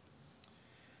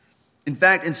 In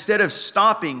fact, instead of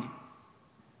stopping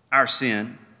our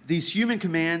sin, these human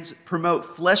commands promote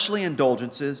fleshly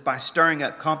indulgences by stirring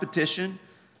up competition,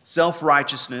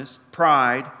 self-righteousness,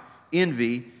 pride,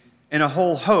 envy, and a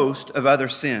whole host of other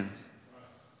sins.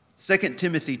 2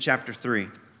 Timothy chapter 3.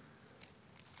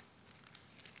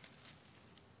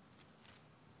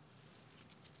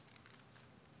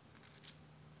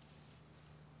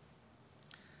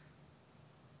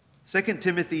 Second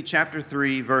Timothy chapter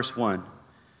 3, verse 1.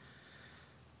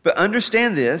 But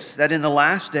understand this, that in the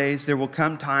last days there will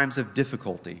come times of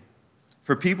difficulty.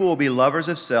 For people will be lovers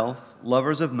of self,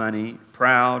 lovers of money,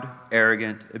 proud,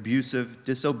 arrogant, abusive,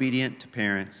 disobedient to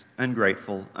parents,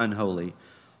 ungrateful, unholy,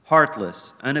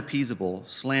 heartless, unappeasable,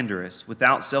 slanderous,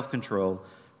 without self-control,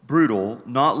 brutal,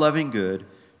 not loving good,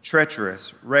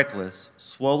 treacherous, reckless,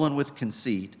 swollen with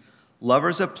conceit,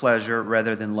 lovers of pleasure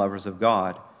rather than lovers of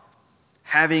God,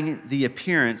 having the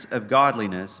appearance of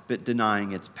godliness but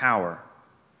denying its power.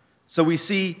 So we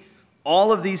see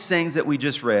all of these things that we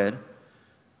just read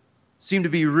seem to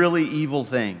be really evil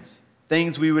things,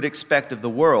 things we would expect of the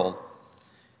world.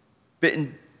 But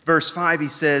in verse 5 he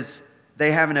says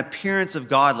they have an appearance of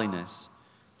godliness.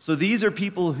 So these are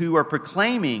people who are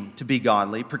proclaiming to be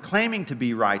godly, proclaiming to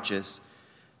be righteous.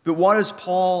 But what does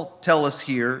Paul tell us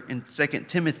here in 2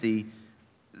 Timothy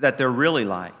that they're really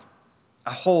like?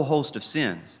 A whole host of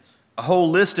sins, a whole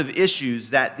list of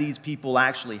issues that these people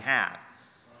actually have.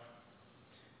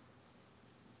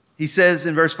 He says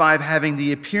in verse 5, having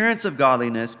the appearance of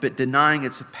godliness but denying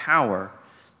its power,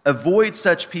 avoid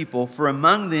such people, for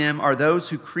among them are those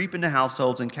who creep into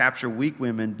households and capture weak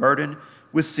women, burdened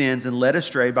with sins and led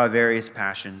astray by various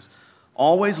passions,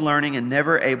 always learning and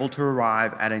never able to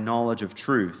arrive at a knowledge of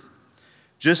truth.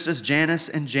 Just as Jannes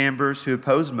and Jambres who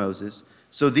opposed Moses,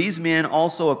 so these men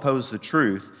also oppose the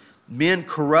truth, men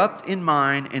corrupt in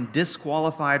mind and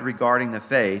disqualified regarding the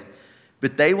faith,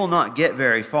 but they will not get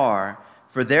very far,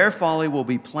 for their folly will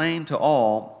be plain to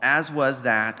all, as was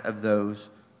that of those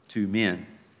two men.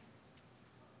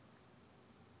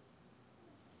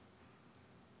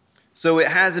 So it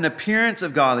has an appearance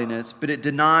of godliness, but it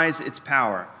denies its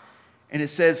power. And it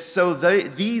says, so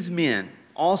these men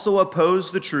also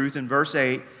oppose the truth in verse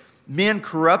 8, men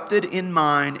corrupted in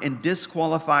mind and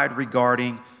disqualified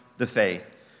regarding the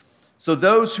faith. So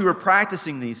those who are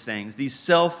practicing these things, these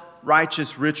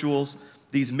self-righteous rituals,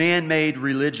 these man-made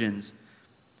religions,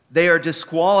 they are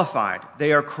disqualified,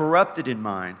 they are corrupted in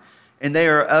mind, and they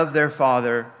are of their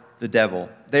father, the devil.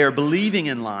 They are believing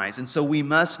in lies, and so we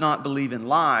must not believe in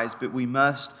lies, but we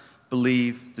must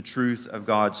believe the truth of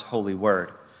God's holy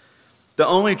word. The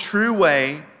only true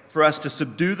way for us to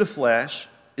subdue the flesh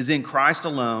is in Christ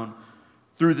alone,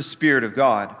 through the Spirit of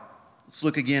God. Let's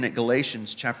look again at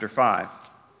Galatians chapter 5.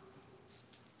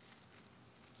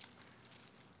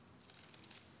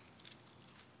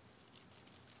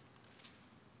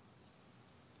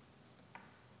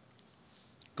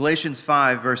 Galatians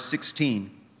 5, verse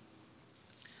 16.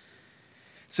 It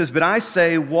says, but I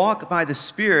say, walk by the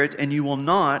Spirit, and you will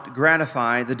not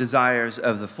gratify the desires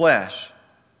of the flesh.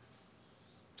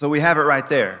 So we have it right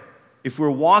there. If we're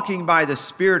walking by the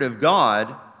Spirit of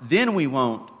God, then we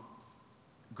won't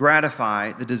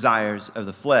gratify the desires of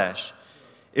the flesh.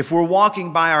 If we're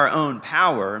walking by our own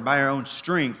power and by our own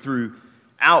strength through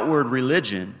outward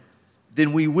religion,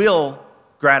 then we will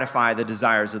gratify the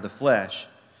desires of the flesh.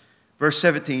 Verse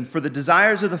 17, for the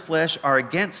desires of the flesh are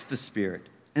against the Spirit,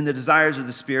 and the desires of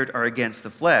the Spirit are against the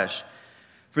flesh.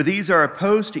 For these are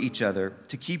opposed to each other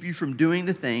to keep you from doing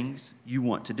the things you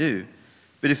want to do.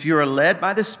 But if you are led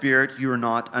by the Spirit, you are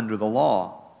not under the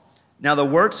law. Now the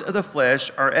works of the flesh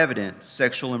are evident: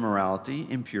 sexual immorality,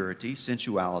 impurity,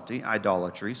 sensuality,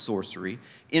 idolatry, sorcery,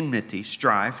 enmity,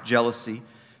 strife, jealousy,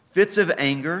 fits of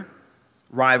anger,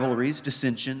 rivalries,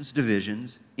 dissensions,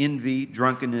 divisions, envy,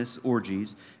 drunkenness,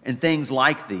 orgies, and things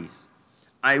like these.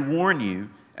 I warn you,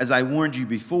 as I warned you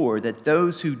before, that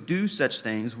those who do such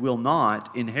things will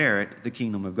not inherit the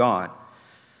kingdom of God.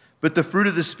 But the fruit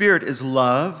of the Spirit is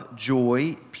love,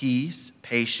 joy, peace,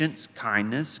 patience,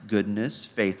 kindness, goodness,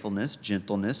 faithfulness,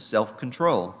 gentleness,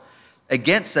 self-control.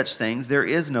 Against such things there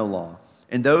is no law.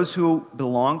 And those who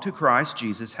belong to Christ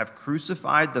Jesus have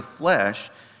crucified the flesh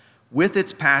with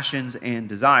its passions and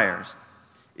desires.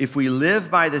 If we live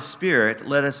by the Spirit,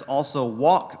 let us also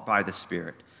walk by the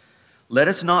Spirit. Let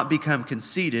us not become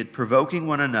conceited, provoking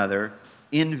one another,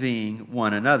 envying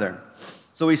one another.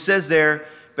 So he says there,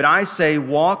 but I say,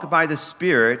 walk by the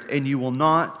Spirit, and you will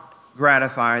not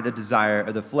gratify the desire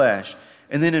of the flesh.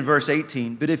 And then in verse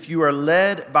 18, but if you are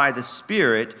led by the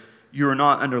Spirit, you are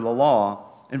not under the law.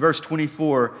 In verse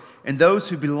 24, and those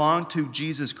who belong to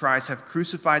Jesus Christ have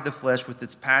crucified the flesh with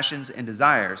its passions and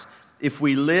desires. If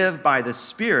we live by the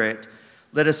Spirit,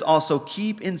 let us also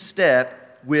keep in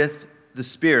step with the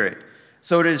Spirit.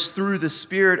 So it is through the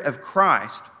Spirit of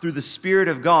Christ, through the Spirit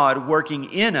of God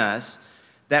working in us,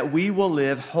 that we will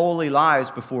live holy lives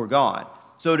before God.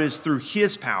 So it is through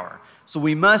His power. So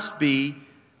we must be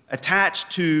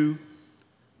attached to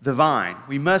the vine.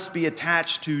 We must be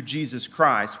attached to Jesus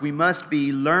Christ. We must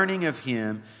be learning of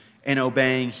Him and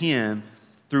obeying Him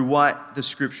through what the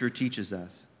Scripture teaches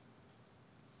us.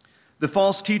 The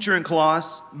false teacher in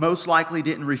Colossus most likely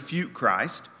didn't refute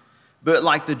Christ, but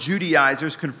like the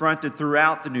Judaizers confronted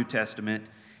throughout the New Testament,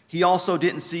 he also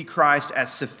didn't see Christ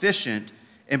as sufficient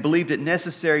and believed it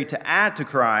necessary to add to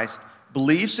Christ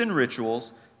beliefs and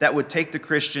rituals that would take the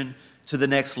Christian to the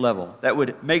next level, that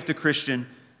would make the Christian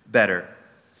better,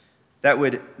 that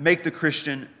would make the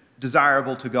Christian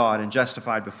desirable to God and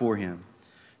justified before Him.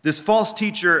 This false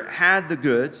teacher had the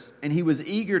goods, and he was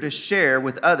eager to share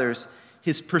with others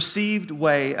his perceived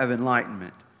way of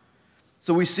enlightenment.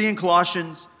 So we see in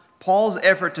Colossians Paul's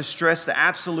effort to stress the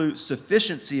absolute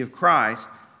sufficiency of Christ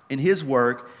in His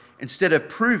work instead of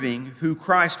proving who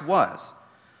Christ was.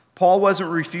 Paul wasn't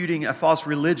refuting a false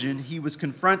religion. He was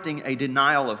confronting a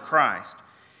denial of Christ.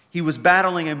 He was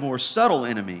battling a more subtle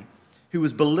enemy who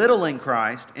was belittling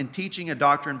Christ and teaching a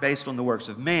doctrine based on the works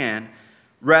of man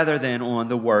rather than on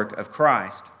the work of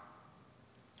Christ.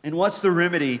 And what's the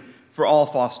remedy for all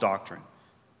false doctrine?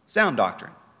 Sound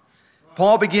doctrine.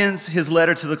 Paul begins his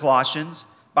letter to the Colossians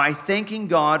by thanking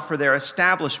God for their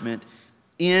establishment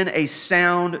in a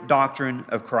sound doctrine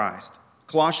of Christ.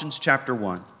 Colossians chapter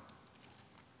 1.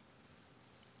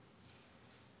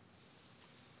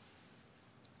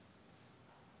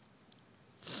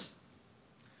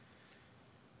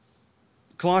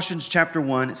 Colossians chapter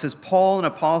 1, it says, Paul, an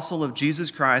apostle of Jesus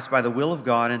Christ by the will of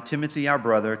God, and Timothy our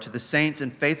brother, to the saints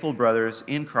and faithful brothers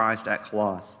in Christ at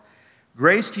Colossus.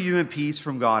 Grace to you and peace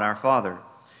from God our Father.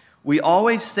 We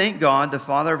always thank God, the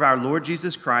Father of our Lord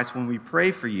Jesus Christ, when we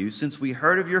pray for you, since we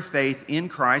heard of your faith in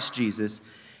Christ Jesus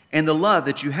and the love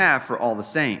that you have for all the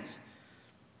saints.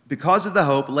 Because of the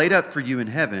hope laid up for you in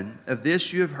heaven, of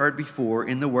this you have heard before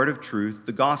in the word of truth,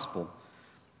 the gospel,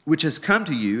 which has come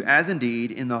to you, as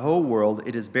indeed in the whole world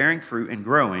it is bearing fruit and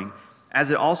growing,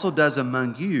 as it also does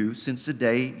among you since the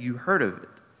day you heard of it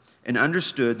and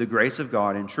understood the grace of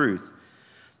God in truth.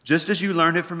 Just as you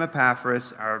learned it from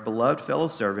Epaphras, our beloved fellow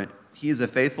servant, he is a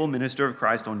faithful minister of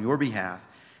Christ on your behalf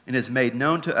and has made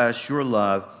known to us your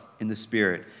love in the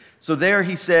Spirit. So there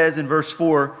he says in verse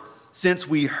 4, since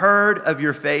we heard of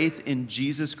your faith in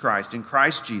Jesus Christ, in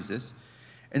Christ Jesus.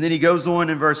 And then he goes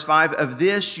on in verse 5, of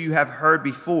this you have heard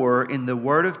before in the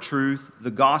word of truth,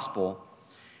 the gospel.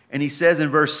 And he says in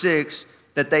verse 6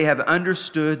 that they have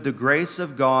understood the grace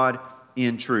of God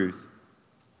in truth.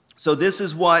 So this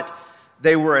is what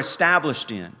they were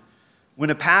established in. When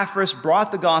Epaphras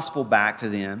brought the gospel back to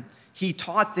them, he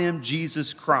taught them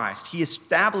Jesus Christ. He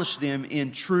established them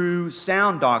in true,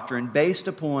 sound doctrine based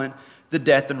upon the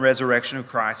death and resurrection of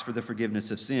Christ for the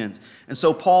forgiveness of sins. And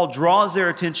so Paul draws their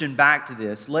attention back to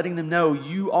this, letting them know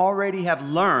you already have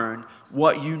learned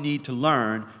what you need to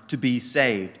learn to be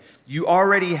saved. You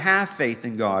already have faith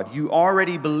in God. You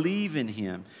already believe in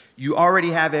Him. You already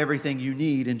have everything you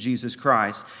need in Jesus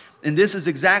Christ. And this is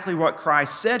exactly what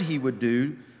Christ said He would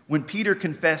do when Peter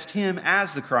confessed Him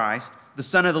as the Christ, the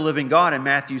Son of the living God, in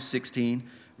Matthew 16,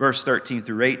 verse 13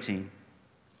 through 18.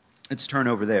 Let's turn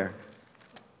over there.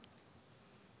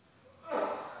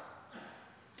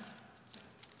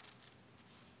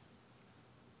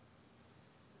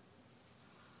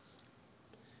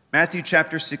 Matthew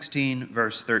chapter 16,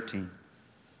 verse 13. It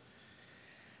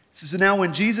says, now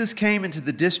when Jesus came into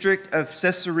the district of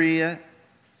Caesarea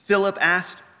Philippi,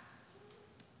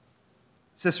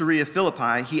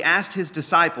 he asked his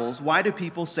disciples, why do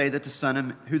people say that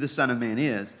who the Son of Man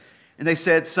is? And they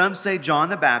said, some say John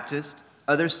the Baptist,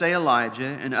 others say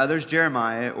Elijah, and others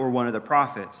Jeremiah or one of the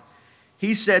prophets.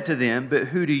 He said to them, but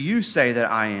who do you say that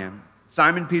I am?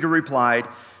 Simon Peter replied,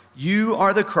 you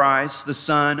are the Christ, the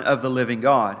Son of the living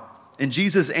God. And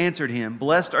Jesus answered him,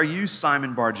 blessed are you,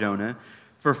 Simon Bar-Jonah,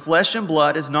 for flesh and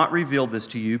blood has not revealed this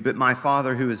to you, but my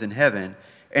Father who is in heaven.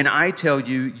 And I tell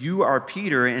you, you are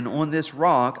Peter, and on this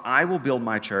rock I will build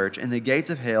my church, and the gates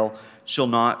of hell shall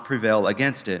not prevail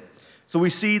against it. So we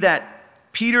see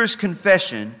that Peter's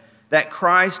confession that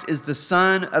Christ is the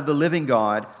Son of the living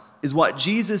God is what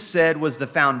Jesus said was the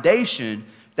foundation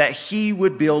that He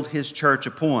would build His church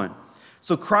upon.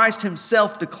 So Christ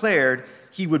Himself declared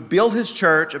He would build His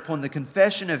church upon the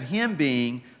confession of Him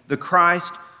being the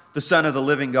Christ, the Son of the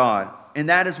living God. And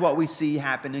that is what we see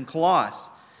happen in Colossus.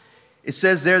 It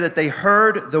says there that they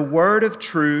heard the word of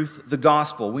truth, the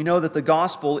gospel. We know that the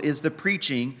gospel is the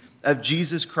preaching of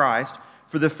Jesus Christ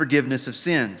for the forgiveness of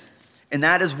sins. And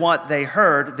that is what they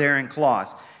heard there in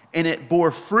Colossus. And it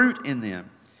bore fruit in them.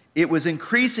 It was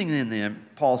increasing in them,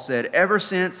 Paul said, ever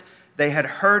since they had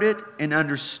heard it and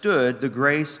understood the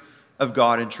grace of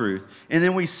God and truth. And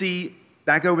then we see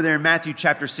back over there in Matthew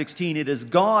chapter 16, it is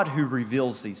God who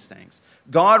reveals these things.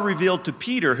 God revealed to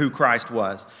Peter who Christ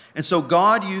was. And so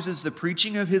God uses the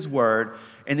preaching of his word,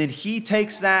 and then he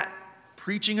takes that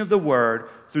preaching of the word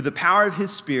through the power of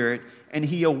his Spirit, and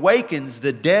he awakens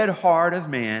the dead heart of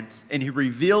man, and he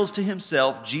reveals to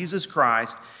himself Jesus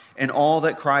Christ and all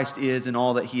that Christ is and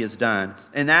all that he has done.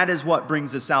 And that is what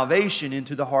brings the salvation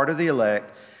into the heart of the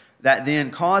elect, that then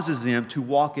causes them to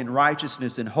walk in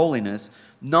righteousness and holiness,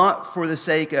 not for the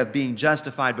sake of being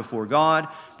justified before God,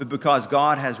 but because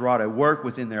God has wrought a work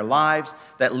within their lives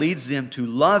that leads them to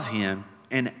love him,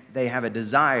 and they have a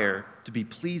desire to be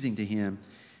pleasing to him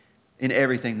in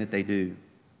everything that they do.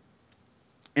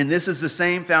 And this is the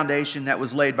same foundation that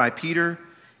was laid by Peter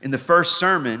in the first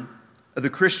sermon of the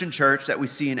Christian church that we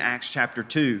see in Acts chapter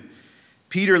 2.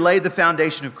 Peter laid the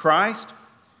foundation of Christ.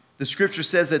 The scripture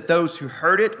says that those who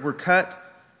heard it were cut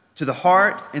to the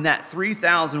heart, and that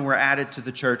 3,000 were added to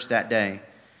the church that day.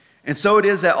 And so it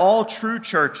is that all true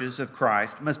churches of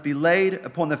Christ must be laid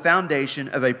upon the foundation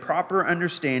of a proper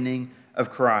understanding of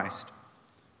Christ.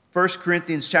 1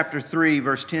 Corinthians chapter 3,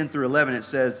 verse 10 through 11, it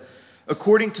says,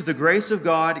 "According to the grace of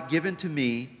God given to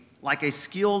me, like a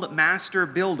skilled master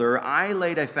builder, I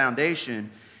laid a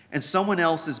foundation, and someone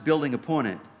else is building upon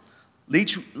it.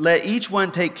 Let each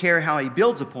one take care how he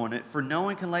builds upon it, for no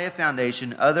one can lay a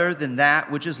foundation other than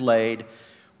that which is laid,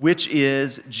 which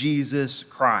is Jesus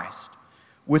Christ.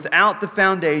 Without the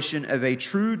foundation of a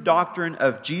true doctrine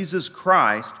of Jesus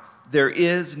Christ, there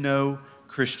is no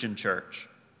Christian church."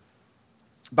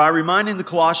 By reminding the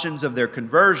Colossians of their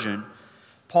conversion,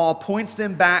 Paul points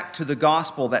them back to the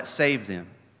gospel that saved them.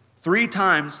 3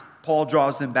 times, Paul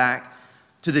draws them back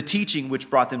to the teaching which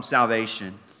brought them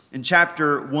salvation. In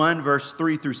chapter 1, verse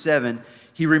 3 through 7,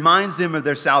 he reminds them of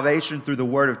their salvation through the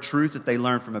word of truth that they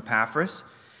learned from Epaphras.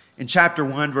 In chapter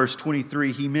 1, verse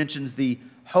 23, he mentions the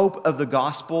hope of the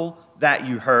gospel that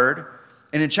you heard.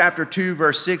 And in chapter 2,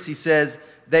 verse 6, he says,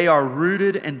 they are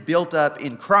rooted and built up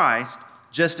in Christ,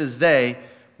 just as they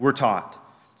were taught.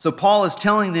 So Paul is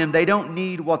telling them they don't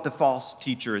need what the false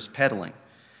teacher is peddling.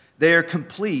 They are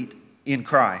complete in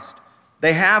Christ.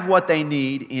 They have what they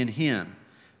need in him.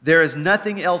 There is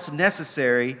nothing else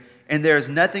necessary, and there is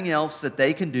nothing else that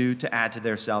they can do to add to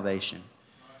their salvation.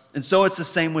 And so it's the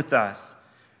same with us.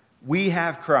 We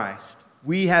have Christ.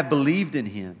 We have believed in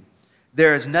him.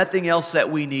 There is nothing else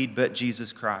that we need but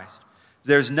Jesus Christ.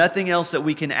 There's nothing else that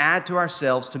we can add to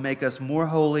ourselves to make us more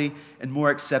holy and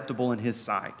more acceptable in his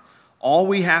sight. All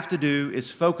we have to do is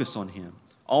focus on him.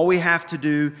 All we have to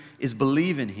do is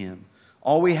believe in him.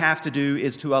 All we have to do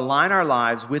is to align our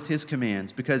lives with his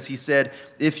commands, because he said,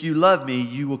 if you love me,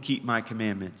 you will keep my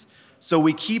commandments. So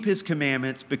we keep his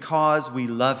commandments because we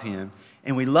love him,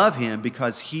 and we love him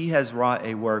because he has wrought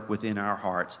a work within our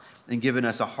hearts and given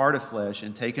us a heart of flesh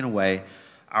and taken away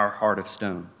our heart of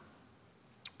stone.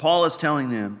 Paul is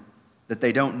telling them that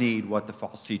they don't need what the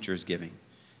false teacher is giving,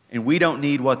 and we don't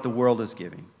need what the world is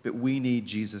giving, but we need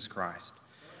Jesus Christ.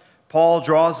 Paul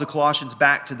draws the Colossians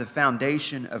back to the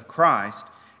foundation of Christ,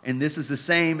 and this is the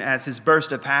same as his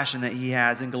burst of passion that he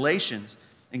has in Galatians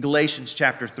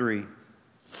chapter 3.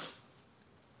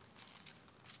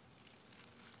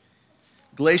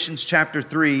 Galatians chapter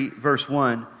 3, verse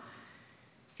 1,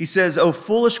 he says, "O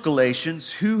foolish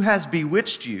Galatians, who has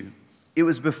bewitched you? It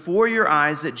was before your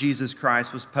eyes that Jesus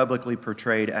Christ was publicly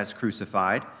portrayed as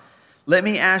crucified. Let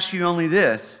me ask you only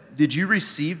this. Did you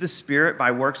receive the Spirit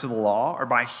by works of the law or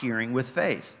by hearing with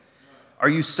faith? Are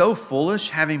you so foolish,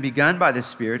 having begun by the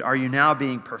Spirit, are you now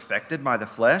being perfected by the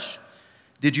flesh?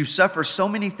 Did you suffer so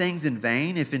many things in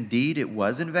vain, if indeed it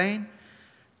was in vain?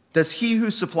 Does he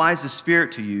who supplies the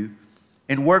Spirit to you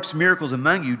and works miracles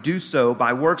among you do so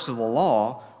by works of the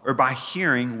law or by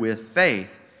hearing with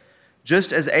faith?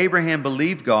 Just as Abraham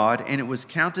believed God, and it was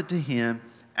counted to him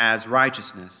as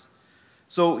righteousness."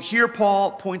 So here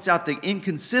Paul points out the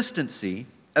inconsistency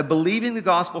of believing the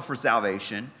gospel for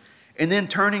salvation and then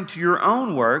turning to your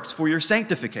own works for your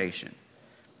sanctification.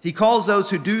 He calls those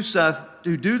who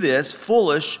do this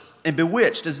foolish and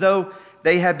bewitched, as though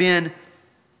they have been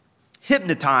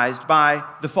hypnotized by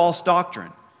the false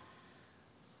doctrine.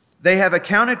 They have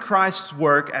accounted Christ's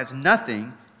work as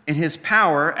nothing and his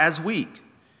power as weak.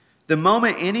 The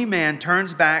moment any man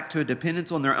turns back to a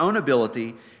dependence on their own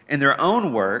ability and their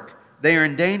own work, they are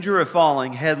in danger of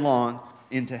falling headlong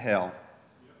into hell.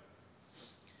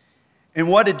 And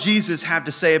what did Jesus have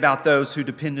to say about those who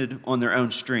depended on their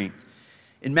own strength?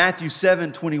 In Matthew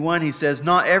 7:21, he says,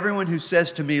 "Not everyone who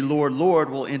says to me, 'Lord, Lord,'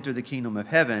 will enter the kingdom of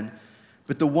heaven,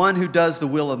 but the one who does the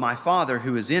will of my Father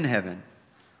who is in heaven.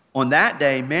 On that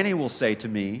day, many will say to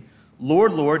me,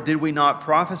 'Lord, Lord, did we not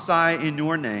prophesy in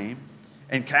your name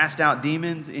and cast out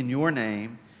demons in your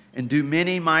name and do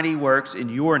many mighty works in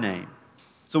your name?'"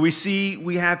 So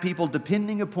we have people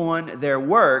depending upon their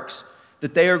works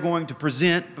that they are going to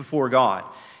present before God.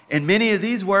 And many of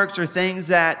these works are things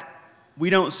that we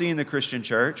don't see in the Christian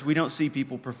church. We don't see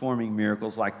people performing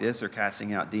miracles like this or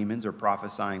casting out demons or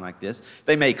prophesying like this.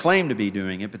 They may claim to be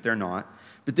doing it, but they're not.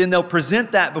 But then they'll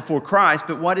present that before Christ.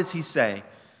 But what does he say?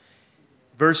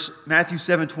 Matthew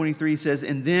 7:23 says,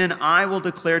 "And then I will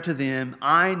declare to them,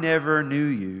 'I never knew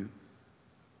you.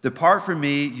 Depart from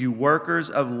me, you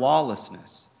workers of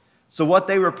lawlessness.'" So what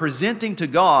they were presenting to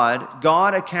God,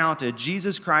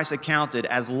 Jesus Christ accounted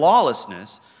as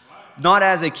lawlessness, not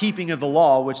as a keeping of the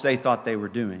law, which they thought they were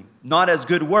doing, not as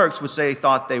good works, which they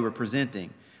thought they were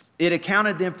presenting. It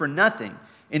accounted them for nothing.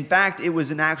 In fact, it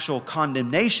was an actual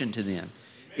condemnation to them.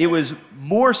 It was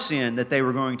more sin that they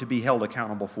were going to be held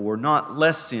accountable for, not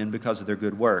less sin because of their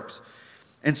good works.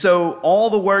 And so all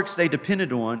the works they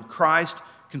depended on, Christ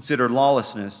considered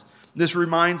lawlessness. This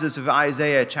reminds us of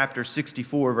Isaiah chapter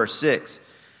 64, verse 6.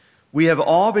 "We have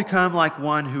all become like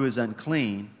one who is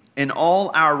unclean, and all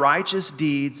our righteous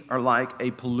deeds are like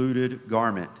a polluted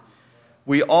garment.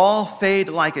 We all fade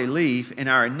like a leaf, and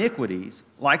our iniquities,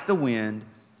 like the wind,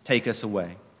 take us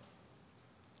away."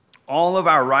 All of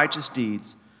our righteous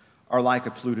deeds are like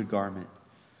a polluted garment.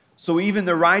 So even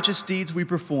the righteous deeds we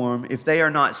perform, if they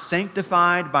are not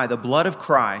sanctified by the blood of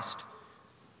Christ,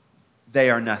 they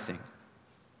are nothing.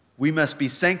 We must be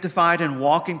sanctified and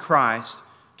walk in Christ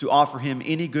to offer him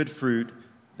any good fruit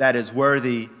that is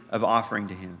worthy of offering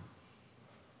to him.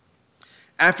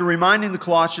 After reminding the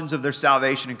Colossians of their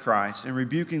salvation in Christ and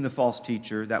rebuking the false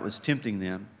teacher that was tempting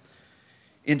them,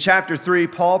 in chapter 3,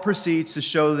 Paul proceeds to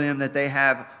show them that they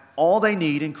have all they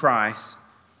need in Christ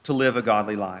to live a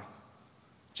godly life.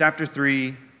 Chapter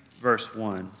 3, verse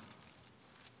 1.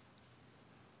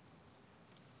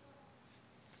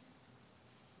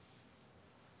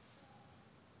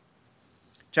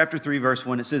 Chapter 3, verse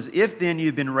 1, it says, "If then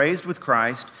you've been raised with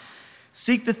Christ,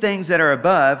 seek the things that are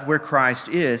above, where Christ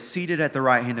is, seated at the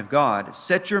right hand of God.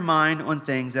 Set your mind on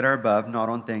things that are above, not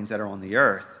on things that are on the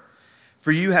earth.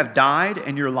 For you have died,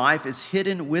 and your life is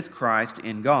hidden with Christ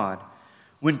in God.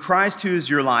 When Christ, who is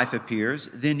your life, appears,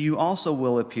 then you also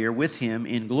will appear with him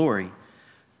in glory.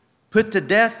 Put to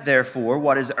death, therefore,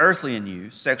 what is earthly in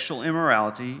you, sexual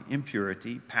immorality,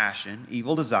 impurity, passion,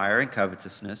 evil desire, and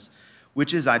covetousness,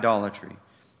 which is idolatry.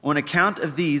 On account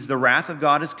of these, the wrath of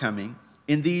God is coming.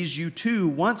 In these you too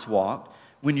once walked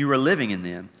when you were living in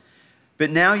them.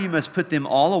 But now you must put them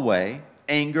all away: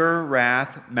 anger,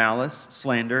 wrath, malice,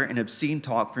 slander, and obscene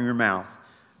talk from your mouth.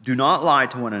 Do not lie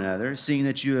to one another, seeing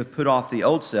that you have put off the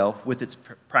old self with its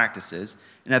practices,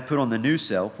 and have put on the new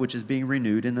self, which is being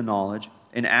renewed in the knowledge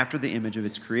and after the image of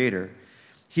its creator.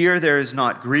 Here there is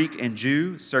not Greek and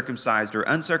Jew, circumcised or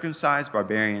uncircumcised,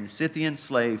 barbarian, Scythian,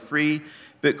 slave, free,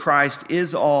 but Christ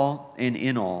is all and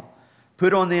in all.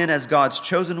 Put on then, as God's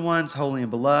chosen ones, holy and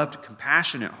beloved,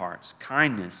 compassionate hearts,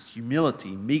 kindness,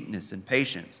 humility, meekness, and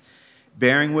patience,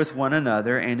 bearing with one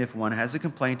another, and if one has a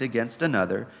complaint against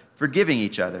another, forgiving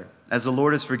each other. As the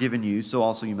Lord has forgiven you, so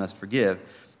also you must forgive.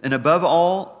 And above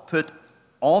all, put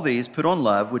on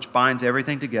love, which binds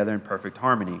everything together in perfect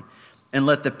harmony. And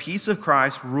let the peace of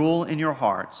Christ rule in your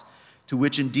hearts, to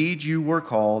which indeed you were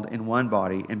called in one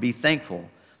body, and be thankful.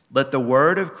 Let the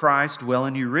word of Christ dwell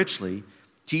in you richly,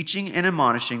 teaching and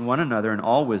admonishing one another in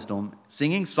all wisdom,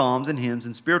 singing psalms and hymns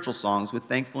and spiritual songs with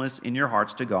thankfulness in your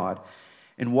hearts to God.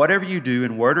 And whatever you do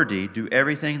in word or deed, do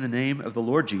everything in the name of the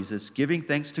Lord Jesus, giving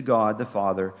thanks to God the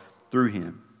Father through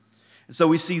him." And so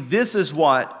we see this is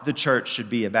what the church should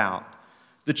be about.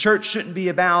 The church shouldn't be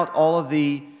about all of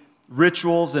the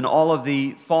rituals and all of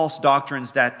the false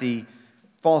doctrines that the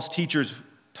false teachers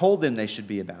told them they should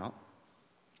be about.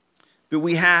 But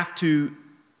we have to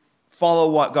follow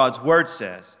what God's word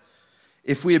says.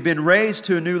 If we have been raised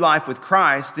to a new life with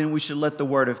Christ, then we should let the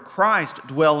word of Christ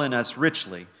dwell in us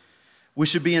richly. We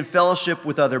should be in fellowship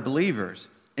with other believers,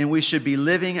 and we should be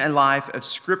living a life of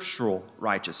scriptural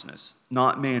righteousness,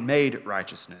 not man-made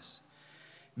righteousness.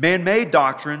 Man-made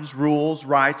doctrines, rules,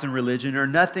 rites, and religion are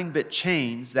nothing but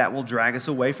chains that will drag us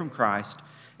away from Christ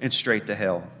and straight to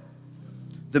hell.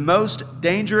 The most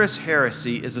dangerous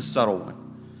heresy is a subtle one.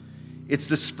 It's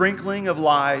the sprinkling of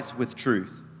lies with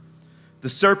truth. The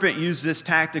serpent used this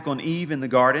tactic on Eve in the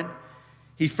garden.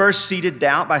 He first seeded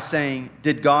doubt by saying,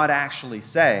 "Did God actually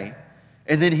say?"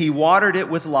 And then he watered it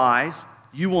with lies.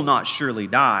 "You will not surely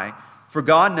die, for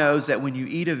God knows that when you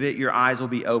eat of it, your eyes will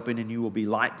be open and you will be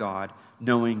like God,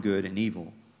 knowing good and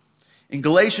evil." In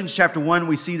Galatians chapter 1,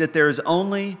 we see that there is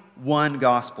only one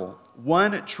gospel,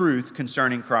 one truth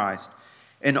concerning Christ,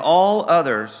 and all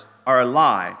others are a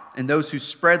lie, and those who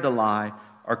spread the lie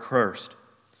are cursed.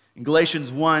 In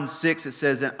Galatians 1:6, it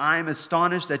says that I am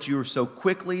astonished that you are so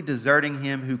quickly deserting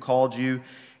him who called you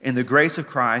in the grace of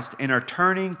Christ and are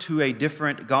turning to a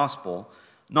different gospel.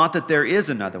 Not that there is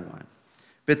another one,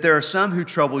 but there are some who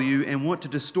trouble you and want to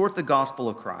distort the gospel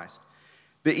of Christ.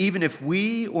 But even if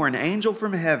we or an angel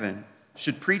from heaven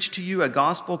should preach to you a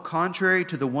gospel contrary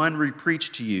to the one we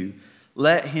preach to you,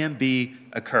 let him be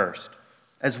accursed.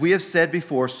 As we have said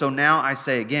before, so now I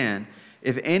say again,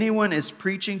 if anyone is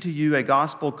preaching to you a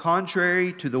gospel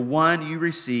contrary to the one you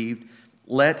received,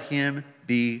 let him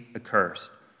be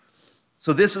accursed.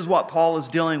 So this is what Paul is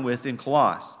dealing with in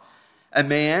Colossae. A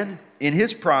man, in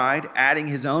his pride, adding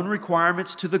his own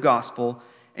requirements to the gospel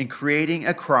and creating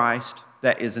a Christ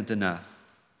that isn't enough.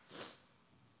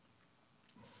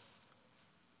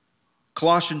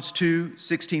 Colossians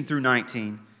 2:16 through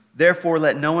 19. Therefore,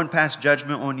 let no one pass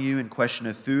judgment on you in question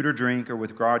of food or drink or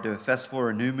with regard to a festival or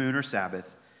a new moon or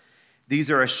Sabbath. These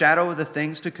are a shadow of the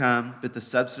things to come, but the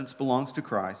substance belongs to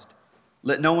Christ.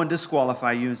 Let no one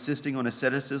disqualify you, insisting on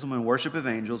asceticism and worship of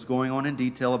angels, going on in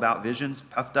detail about visions,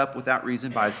 puffed up without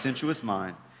reason by a sensuous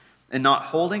mind, and not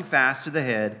holding fast to the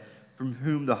head, from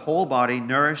whom the whole body,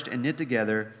 nourished and knit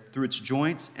together through its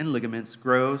joints and ligaments,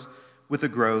 grows with a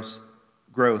growth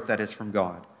that is from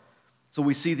God. So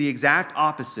we see the exact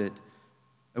opposite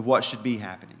of what should be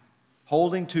happening.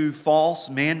 Holding to false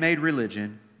man-made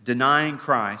religion, denying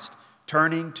Christ,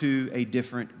 turning to a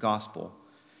different gospel.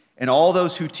 And all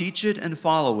those who teach it and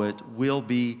follow it will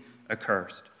be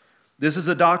accursed. This is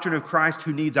a doctrine of Christ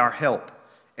who needs our help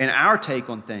and our take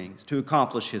on things to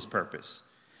accomplish his purpose.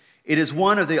 It is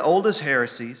one of the oldest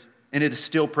heresies, and it is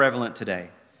still prevalent today.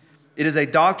 It is a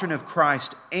doctrine of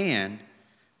Christ and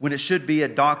when it should be a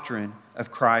doctrine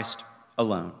of Christ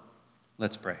alone.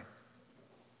 Let's pray.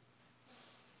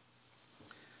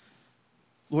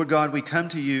 Lord God, we come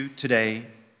to you today,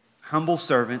 humble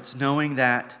servants, knowing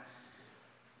that,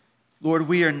 Lord,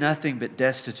 we are nothing but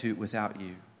destitute without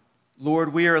you.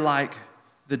 Lord, we are like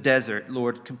the desert,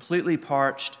 Lord, completely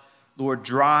parched, Lord,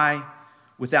 dry,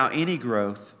 without any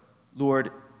growth,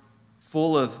 Lord,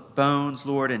 full of bones,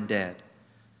 Lord, and dead.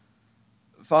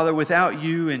 Father, without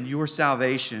you and your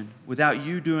salvation, without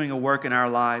you doing a work in our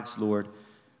lives, Lord,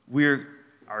 we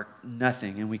are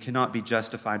nothing and we cannot be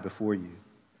justified before you.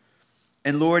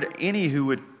 And Lord, any who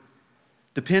would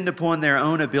depend upon their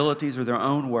own abilities or their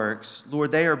own works,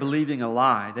 Lord, they are believing a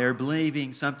lie. They are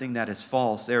believing something that is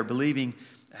false. They are believing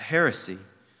a heresy.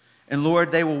 And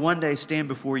Lord, they will one day stand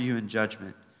before you in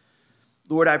judgment.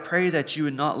 Lord, I pray that you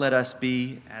would not let us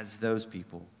be as those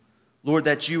people. Lord,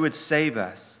 that you would save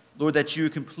us. Lord, that you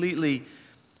would completely,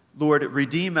 Lord,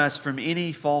 redeem us from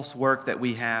any false work that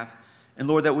we have. And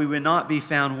Lord, that we would not be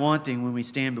found wanting when we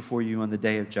stand before you on the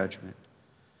day of judgment.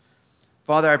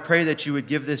 Father, I pray that you would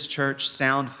give this church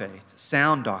sound faith,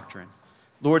 sound doctrine.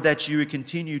 Lord, that you would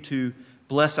continue to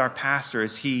bless our pastor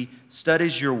as he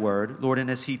studies your word, Lord,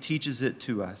 and as he teaches it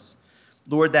to us.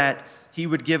 Lord, that he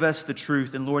would give us the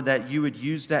truth, and Lord, that you would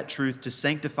use that truth to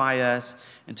sanctify us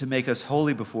and to make us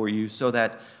holy before you, so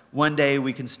that one day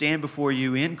we can stand before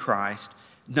you in Christ,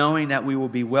 knowing that we will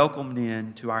be welcomed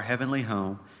in to our heavenly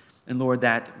home. And Lord,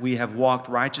 that we have walked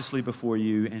righteously before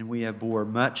you and we have bore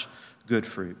much good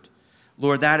fruit.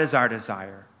 Lord, that is our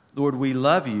desire. Lord, we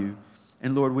love you.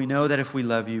 And Lord, we know that if we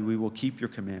love you, we will keep your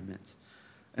commandments.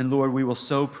 And Lord, we will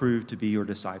so prove to be your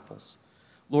disciples.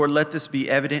 Lord, let this be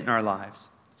evident in our lives.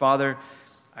 Father,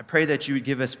 I pray that you would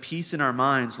give us peace in our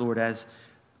minds, Lord, as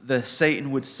the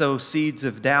Satan would sow seeds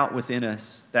of doubt within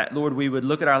us, that, Lord, we would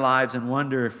look at our lives and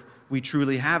wonder if we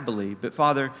truly have believed. But,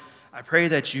 Father, I pray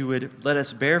that you would let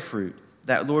us bear fruit,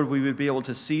 that, Lord, we would be able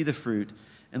to see the fruit,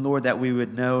 and, Lord, that we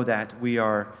would know that we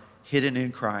are hidden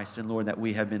in Christ, and, Lord, that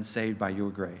we have been saved by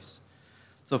your grace.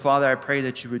 So, Father, I pray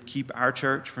that you would keep our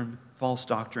church from false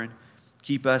doctrine,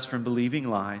 keep us from believing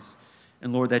lies,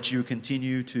 and, Lord, that you would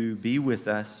continue to be with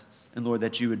us, and, Lord,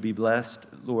 that you would be blessed,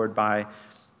 Lord, by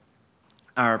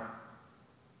our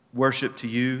worship to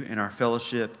you and our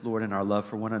fellowship, Lord, and our love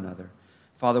for one another.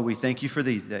 Father, we thank you for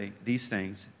these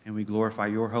things, and we glorify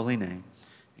your holy name.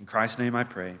 In Christ's name I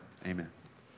pray, amen.